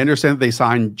 And I understand that they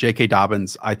signed J.K.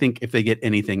 Dobbins. I think if they get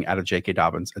anything out of J.K.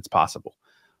 Dobbins, it's possible.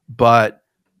 But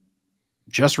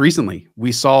just recently,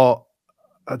 we saw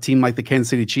a team like the Kansas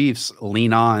City Chiefs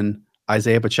lean on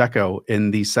Isaiah Pacheco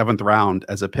in the 7th round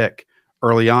as a pick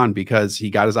early on because he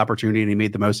got his opportunity and he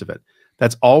made the most of it.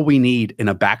 That's all we need in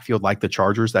a backfield like the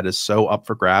Chargers that is so up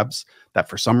for grabs that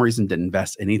for some reason didn't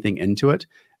invest anything into it.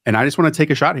 And I just want to take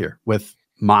a shot here with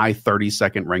my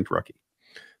 32nd ranked rookie.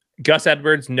 Gus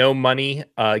Edwards, no money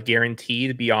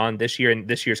guaranteed beyond this year. And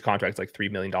this year's contract is like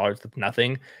 $3 million with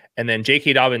nothing. And then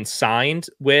J.K. Dobbins signed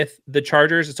with the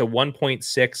Chargers. It's a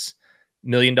 $1.6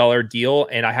 million deal.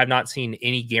 And I have not seen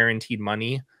any guaranteed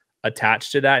money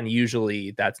attached to that. And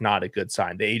usually that's not a good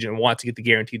sign. The agent wants to get the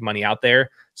guaranteed money out there.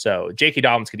 So J.K.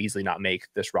 Dobbins could easily not make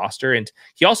this roster. And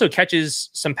he also catches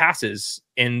some passes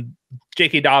in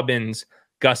J.K. Dobbins,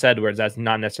 Gus Edwards. That's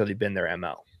not necessarily been their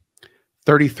MO.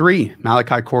 33,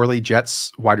 Malachi Corley,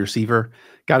 Jets wide receiver.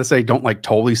 Got to say, don't like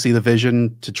totally see the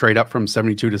vision to trade up from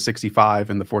 72 to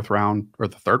 65 in the 4th round or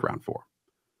the 3rd round for.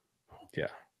 Yeah.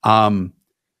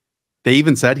 They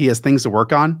even said he has things to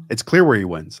work on. It's clear where he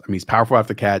wins. I mean, he's powerful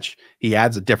after the catch. He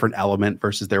adds a different element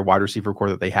versus their wide receiver core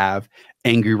that they have.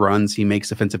 Angry runs. He makes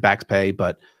defensive backs pay.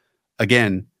 But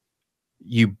again,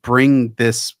 you bring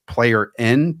this player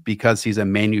in because he's a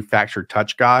manufactured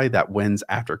touch guy that wins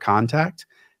after contact.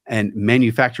 And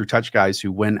manufactured touch guys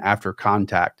who win after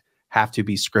contact have to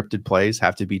be scripted plays,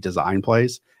 have to be design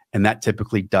plays. And that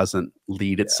typically doesn't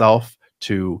lead itself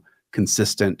to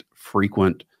consistent,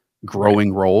 frequent,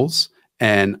 growing roles.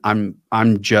 And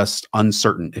I'm just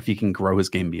uncertain if he can grow his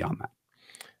game beyond that.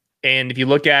 And if you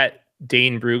look at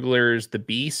Dane Brugler's The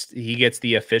Beast, he gets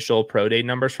the official pro day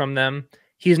numbers from them.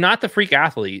 He's not the freak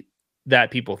athlete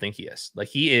that people think he is. Like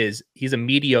he's a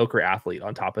mediocre athlete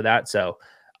on top of that. So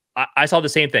I saw the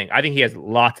same thing. I think he has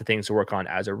lots of things to work on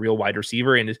as a real wide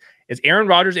receiver. And is Aaron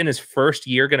Rodgers in his first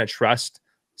year going to trust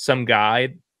some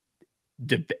guy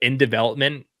in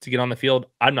development to get on the field?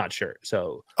 I'm not sure.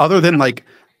 So other than like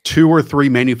 2 or 3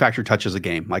 manufactured touches a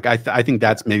game, like I think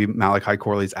that's maybe Malachi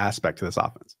Corley's aspect to this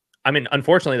offense. I mean,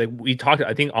 unfortunately, like we talked,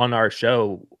 I think on our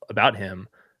show about him,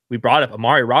 we brought up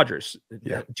Amari Rodgers.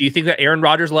 Yeah. Do you think that Aaron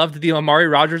Rodgers loved the Amari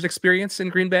Rodgers experience in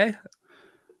Green Bay?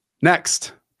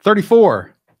 Next,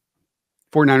 34,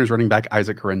 49ers running back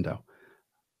Isaac Correndo.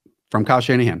 From Kyle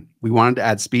Shanahan, we wanted to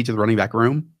add speed to the running back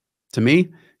room. To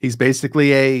me, he's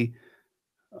basically a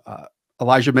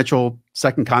Elijah Mitchell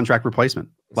second contract replacement.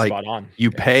 Like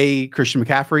you pay Christian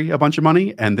McCaffrey a bunch of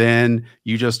money and then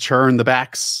you just churn the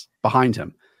backs behind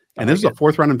him. And this is a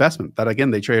 4th round investment that,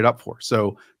 again, they traded up for.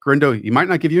 So Correndo, he might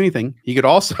not give you anything. He could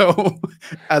also,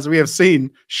 as we have seen,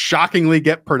 shockingly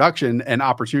get production and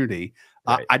opportunity.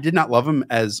 Right. I did not love him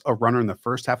as a runner in the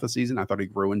first half of the season. I thought he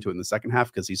grew into it in the second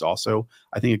half because he's also,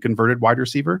 I think, a converted wide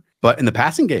receiver. But in the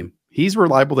passing game, he's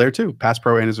reliable there too. Pass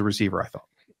pro and as a receiver, I thought.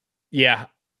 Yeah.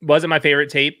 Wasn't my favorite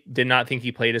tape. Did not think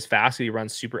he played as fast. He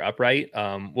runs super upright.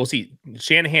 We'll see.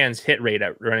 Shanahan's hit rate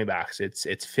at running backs, it's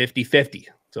 50-50.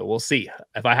 So we'll see.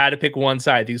 If I had to pick one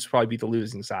side, these would probably be the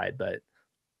losing side, but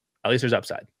at least there's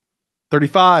upside.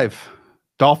 35,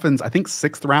 Dolphins, I think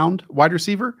 6th round wide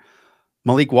receiver,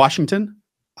 Malik Washington.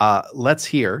 Let's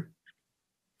hear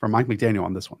from Mike McDaniel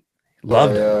on this one.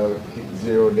 Loved he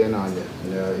zeroed in on you.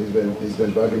 Yeah, he's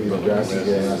been bugging me to draft you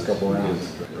the last couple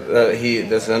rounds.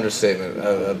 That's an understatement.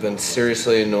 I've been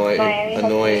seriously annoying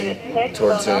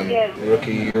towards him.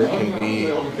 Rookie year can be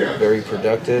very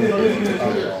productive if you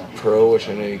can pro, which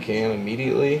I know you can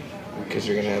immediately because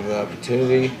you're going to have the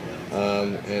opportunity,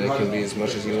 and it can be as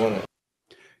much as you want it.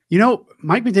 You know,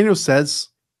 Mike McDaniel says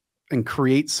and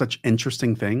creates such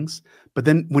interesting things, but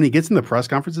then when he gets in the press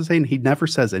conferences, he never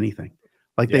says anything.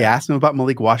 Like they asked him about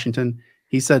Malik Washington.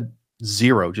 He said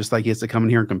 0, just like he has to come in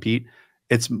here and compete.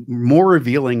 It's more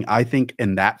revealing, I think,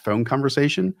 in that phone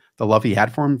conversation, the love he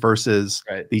had for him versus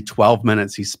the 12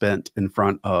 minutes he spent in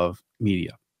front of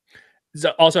media.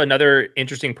 Also another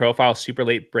interesting profile, super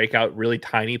late breakout, really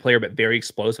tiny player, but very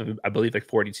explosive. I believe like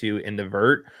 42 in the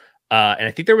vert. And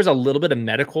I think there was a little bit of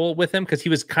medical with him because he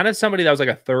was kind of somebody that was like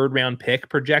a 3rd round pick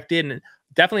projected. And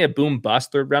definitely a boom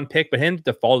bust 3rd round pick, but him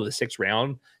to fall to the 6th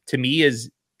round to me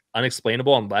is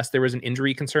unexplainable unless there was an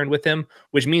injury concern with him,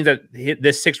 which means that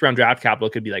this 6th round draft capital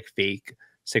could be like fake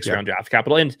 6th round draft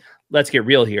capital. And let's get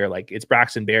real here. Like, it's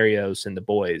Braxton Berrios and the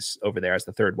boys over there as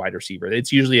the 3rd wide receiver.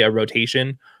 It's usually a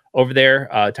rotation over there.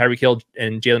 Tyreek Hill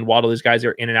and Jalen Waddle, these guys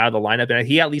are in and out of the lineup. And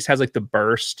he at least has like the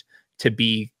burst to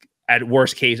be, at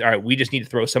worst case, all right, we just need to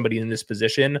throw somebody in this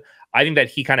position. I think that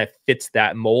he kind of fits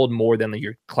that mold more than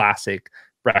your classic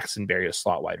Braxton Berrios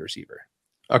slot wide receiver.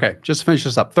 Okay, just to finish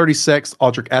this up, 36,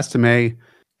 Aldrich Estime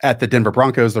at the Denver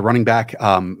Broncos, the running back.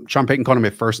 Sean Payton called him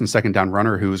a 1st and 2nd down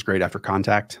runner who was great after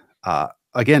contact.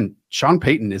 Again, Sean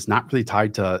Payton is not really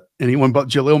tied to anyone but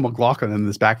Jaleel McLaughlin in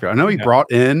this backfield. I know he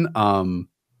brought in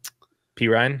P.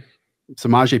 Ryan,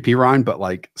 Samaje Perine, but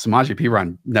like Samaje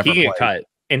Perine never he can played. get cut,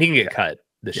 and he can get cut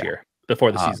this year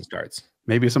before the season starts.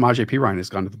 Maybe Samaje Perine has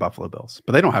gone to the Buffalo Bills,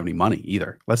 but they don't have any money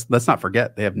either. Let's not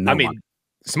forget they have no money.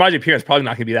 Samaje Perine is probably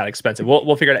not going to be that expensive.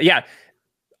 We'll figure it out. Yeah,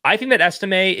 I think that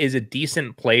Estime is a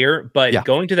decent player, but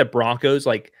going to the Broncos,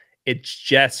 like, it's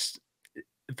just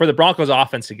for the Broncos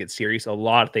offense to get serious, a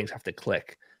lot of things have to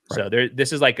click. Right. So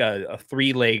this is like a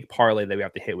 3-leg parlay that we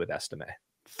have to hit with Estime.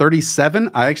 37.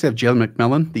 I actually have Jalen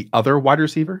McMillan, the other wide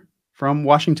receiver from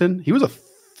Washington. He was a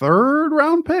 3rd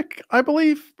round pick, I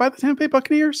believe, by the Tampa Bay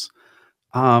Buccaneers.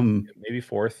 Maybe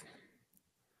 4th.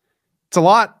 It's a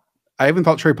lot. I even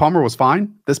thought Trey Palmer was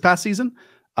fine this past season.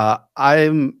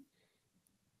 I'm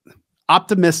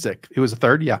optimistic. It was a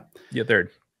 3rd. Yeah, 3rd.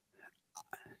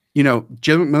 You know,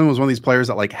 Jalen McMillan was one of these players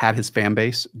that like had his fan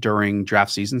base during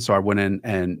draft season. So I went in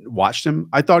and watched him.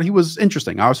 I thought he was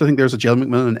interesting. I also think there's a Jalen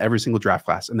McMillan in every single draft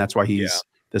class, and that's why he's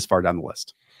this far down the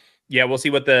list. Yeah, we'll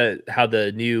see how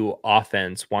the new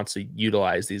offense wants to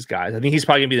utilize these guys. I think he's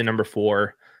probably gonna be the number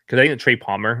 4 because I think that Trey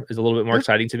Palmer is a little bit more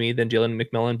exciting to me than Jalen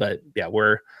McMillan. But yeah,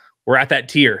 we're at that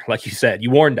tier, like you said. You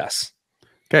warned us.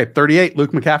 Okay, 38,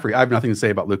 Luke McCaffrey. I have nothing to say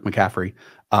about Luke McCaffrey.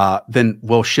 Then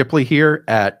Will Shipley here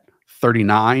at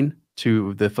 39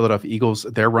 to the Philadelphia Eagles.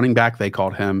 Their running back, they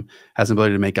called him, has the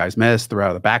ability to make guys miss, throw out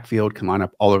of the backfield, can line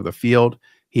up all over the field.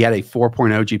 He had a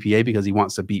 4.0 GPA because he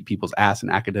wants to beat people's ass in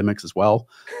academics as well.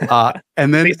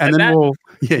 And then they said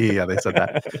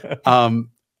that.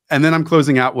 And then I'm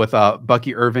closing out with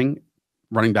Bucky Irving,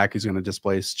 running back who's going to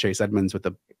displace Chase Edmonds with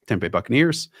the Tampa Bay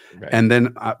Buccaneers. Right. And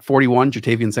then 41,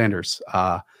 Jatavian Sanders.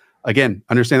 Again,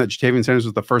 understand that Jatavian Sanders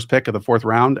was the 1st pick of the 4th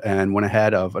round and went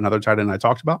ahead of another tight end I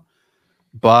talked about.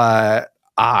 But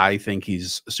I think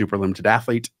he's a super limited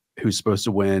athlete who's supposed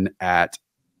to win at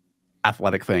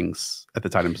athletic things at the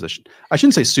tight end position. I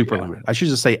shouldn't say super limited. I should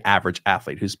just say average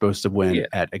athlete who's supposed to win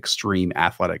at extreme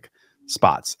athletic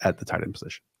spots at the tight end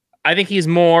position. I think he's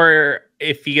more,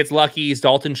 if he gets lucky, he's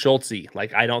Dalton Schultz-y.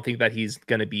 Like, I don't think that he's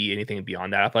going to be anything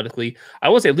beyond that athletically. I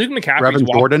will say Luke McCaffrey. Brevin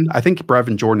Jordan. I think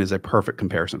Brevin Jordan is a perfect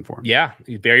comparison for him. Yeah,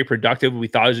 he's very productive. We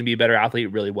thought he was going to be a better athlete.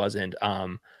 It really wasn't.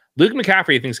 Luke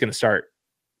McCaffrey, I think, is going to start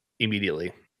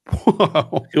immediately.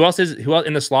 Whoa. Who else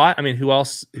in the slot? I mean, who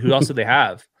else do they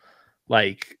have?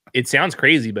 Like, it sounds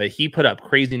crazy, but he put up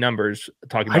crazy numbers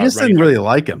talking about. I just didn't really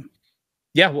like him.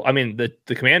 Yeah, well, I mean, the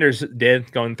Commanders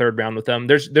did go in 3rd round with them.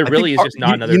 There really is just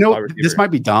not another. This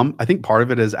might be dumb. I think part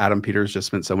of it is Adam Peters just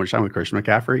spent so much time with Christian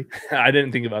McCaffrey. I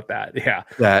didn't think about that. Yeah,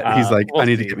 that he's like, I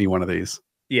need to get me one of these.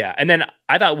 Yeah, and then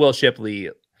I thought Will Shipley.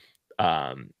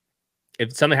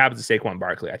 If something happens to Saquon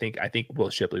Barkley, I think Will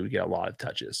Shipley would get a lot of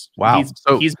touches. Wow,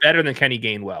 he's better than Kenny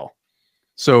Gainwell.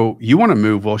 So you want to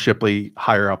move Will Shipley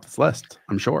higher up this list?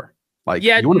 I'm sure. Like,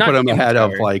 you want to put him ahead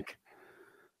of like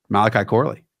Malachi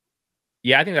Corley.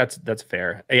 Yeah, I think that's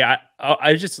fair. Yeah,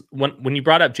 I just when you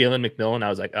brought up Jalen McMillan, I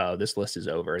was like, oh, this list is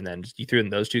over. And then you threw in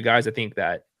those 2 guys. I think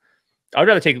that I would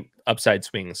rather take upside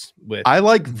swings with. I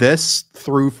like this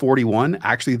through 41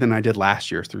 actually than I did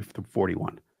last year through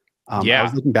 41. I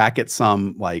was looking back at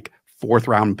some like 4th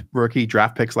round rookie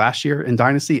draft picks last year in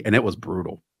Dynasty, and it was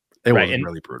brutal. It was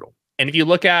really brutal. And if you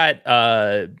look at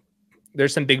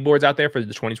there's some big boards out there for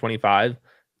the 2025.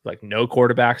 Like no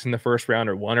quarterbacks in the 1st round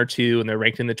or 1 or 2, and they're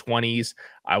ranked in the 20s.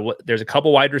 There's a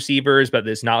couple wide receivers, but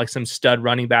there's not like some stud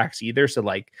running backs either. So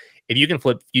like if you can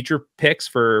flip future picks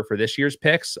for this year's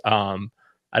picks, I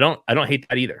don't hate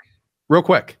that either. Real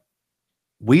quick,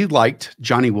 we liked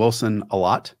Johnny Wilson a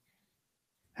lot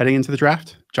heading into the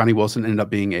draft. Johnny Wilson ended up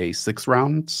being a 6th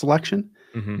round selection.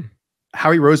 Mm-hmm.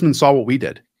 Howie Roseman saw what we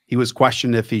did. He was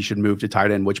questioned if he should move to tight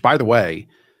end, which by the way,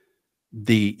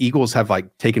 the Eagles have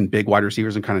like taken big wide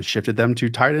receivers and kind of shifted them to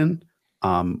tight end,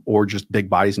 or just big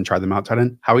bodies and tried them out tight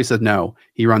end. Howie said no.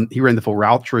 He ran the full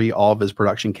route tree. All of his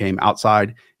production came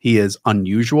outside. He is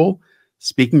unusual.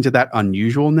 Speaking to that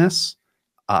unusualness,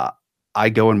 I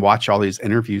go and watch all these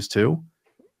interviews too.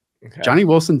 Okay. Johnny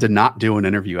Wilson did not do an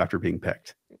interview after being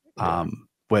picked,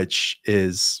 which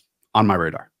is on my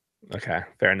radar. Okay,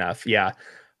 fair enough. Yeah,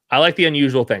 I like the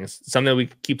unusual things. Something we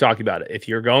keep talking about. If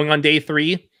you're going on day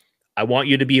 3, I want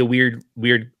you to be a weird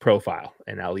profile,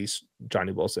 and at least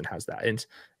Johnny Wilson has that. And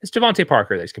it's Devontae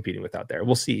Parker that he's competing with out there.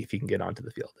 We'll see if he can get onto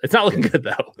the field. It's not looking good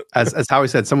though. As Howie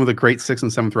said, some of the great 6th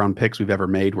and 7th round picks we've ever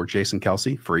made were Jason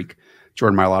Kelce, freak,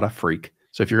 Jordan Mailata, freak.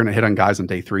 So if you're going to hit on guys on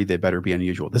day 3, they better be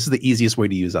unusual. This is the easiest way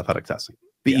to use athletic testing.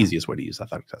 Easiest way to use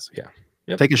athletic testing. Yeah.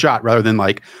 Yep. Take a shot rather than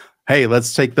like, hey,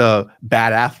 let's take the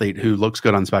bad athlete who looks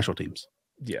good on special teams.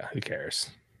 Yeah. Who cares?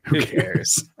 Who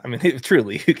cares? I mean,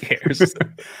 truly, who cares?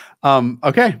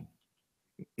 Okay.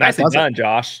 Nicely done,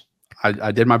 Josh.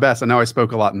 I did my best. I know I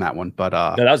spoke a lot in that one, but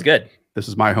no, that was good. This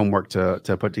is my homework to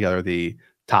put together the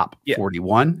top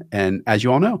 41. And as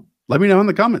you all know, let me know in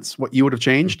the comments what you would have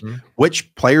changed,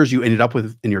 which players you ended up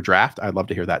with in your draft. I'd love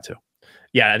to hear that too.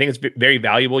 Yeah, I think it's very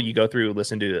valuable. You go through,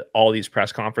 listen to all these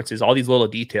press conferences, all these little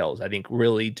details, I think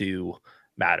really do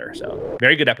matter. So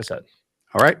very good episode.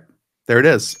 All right, there it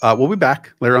is. We'll be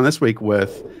back later on this week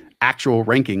with actual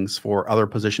rankings for other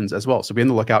positions as well. So be on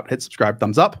the lookout, hit subscribe,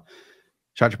 thumbs up.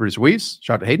 Shout out to producer Weaves.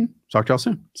 Shout out to Hayden. Talk to y'all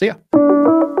soon. See ya.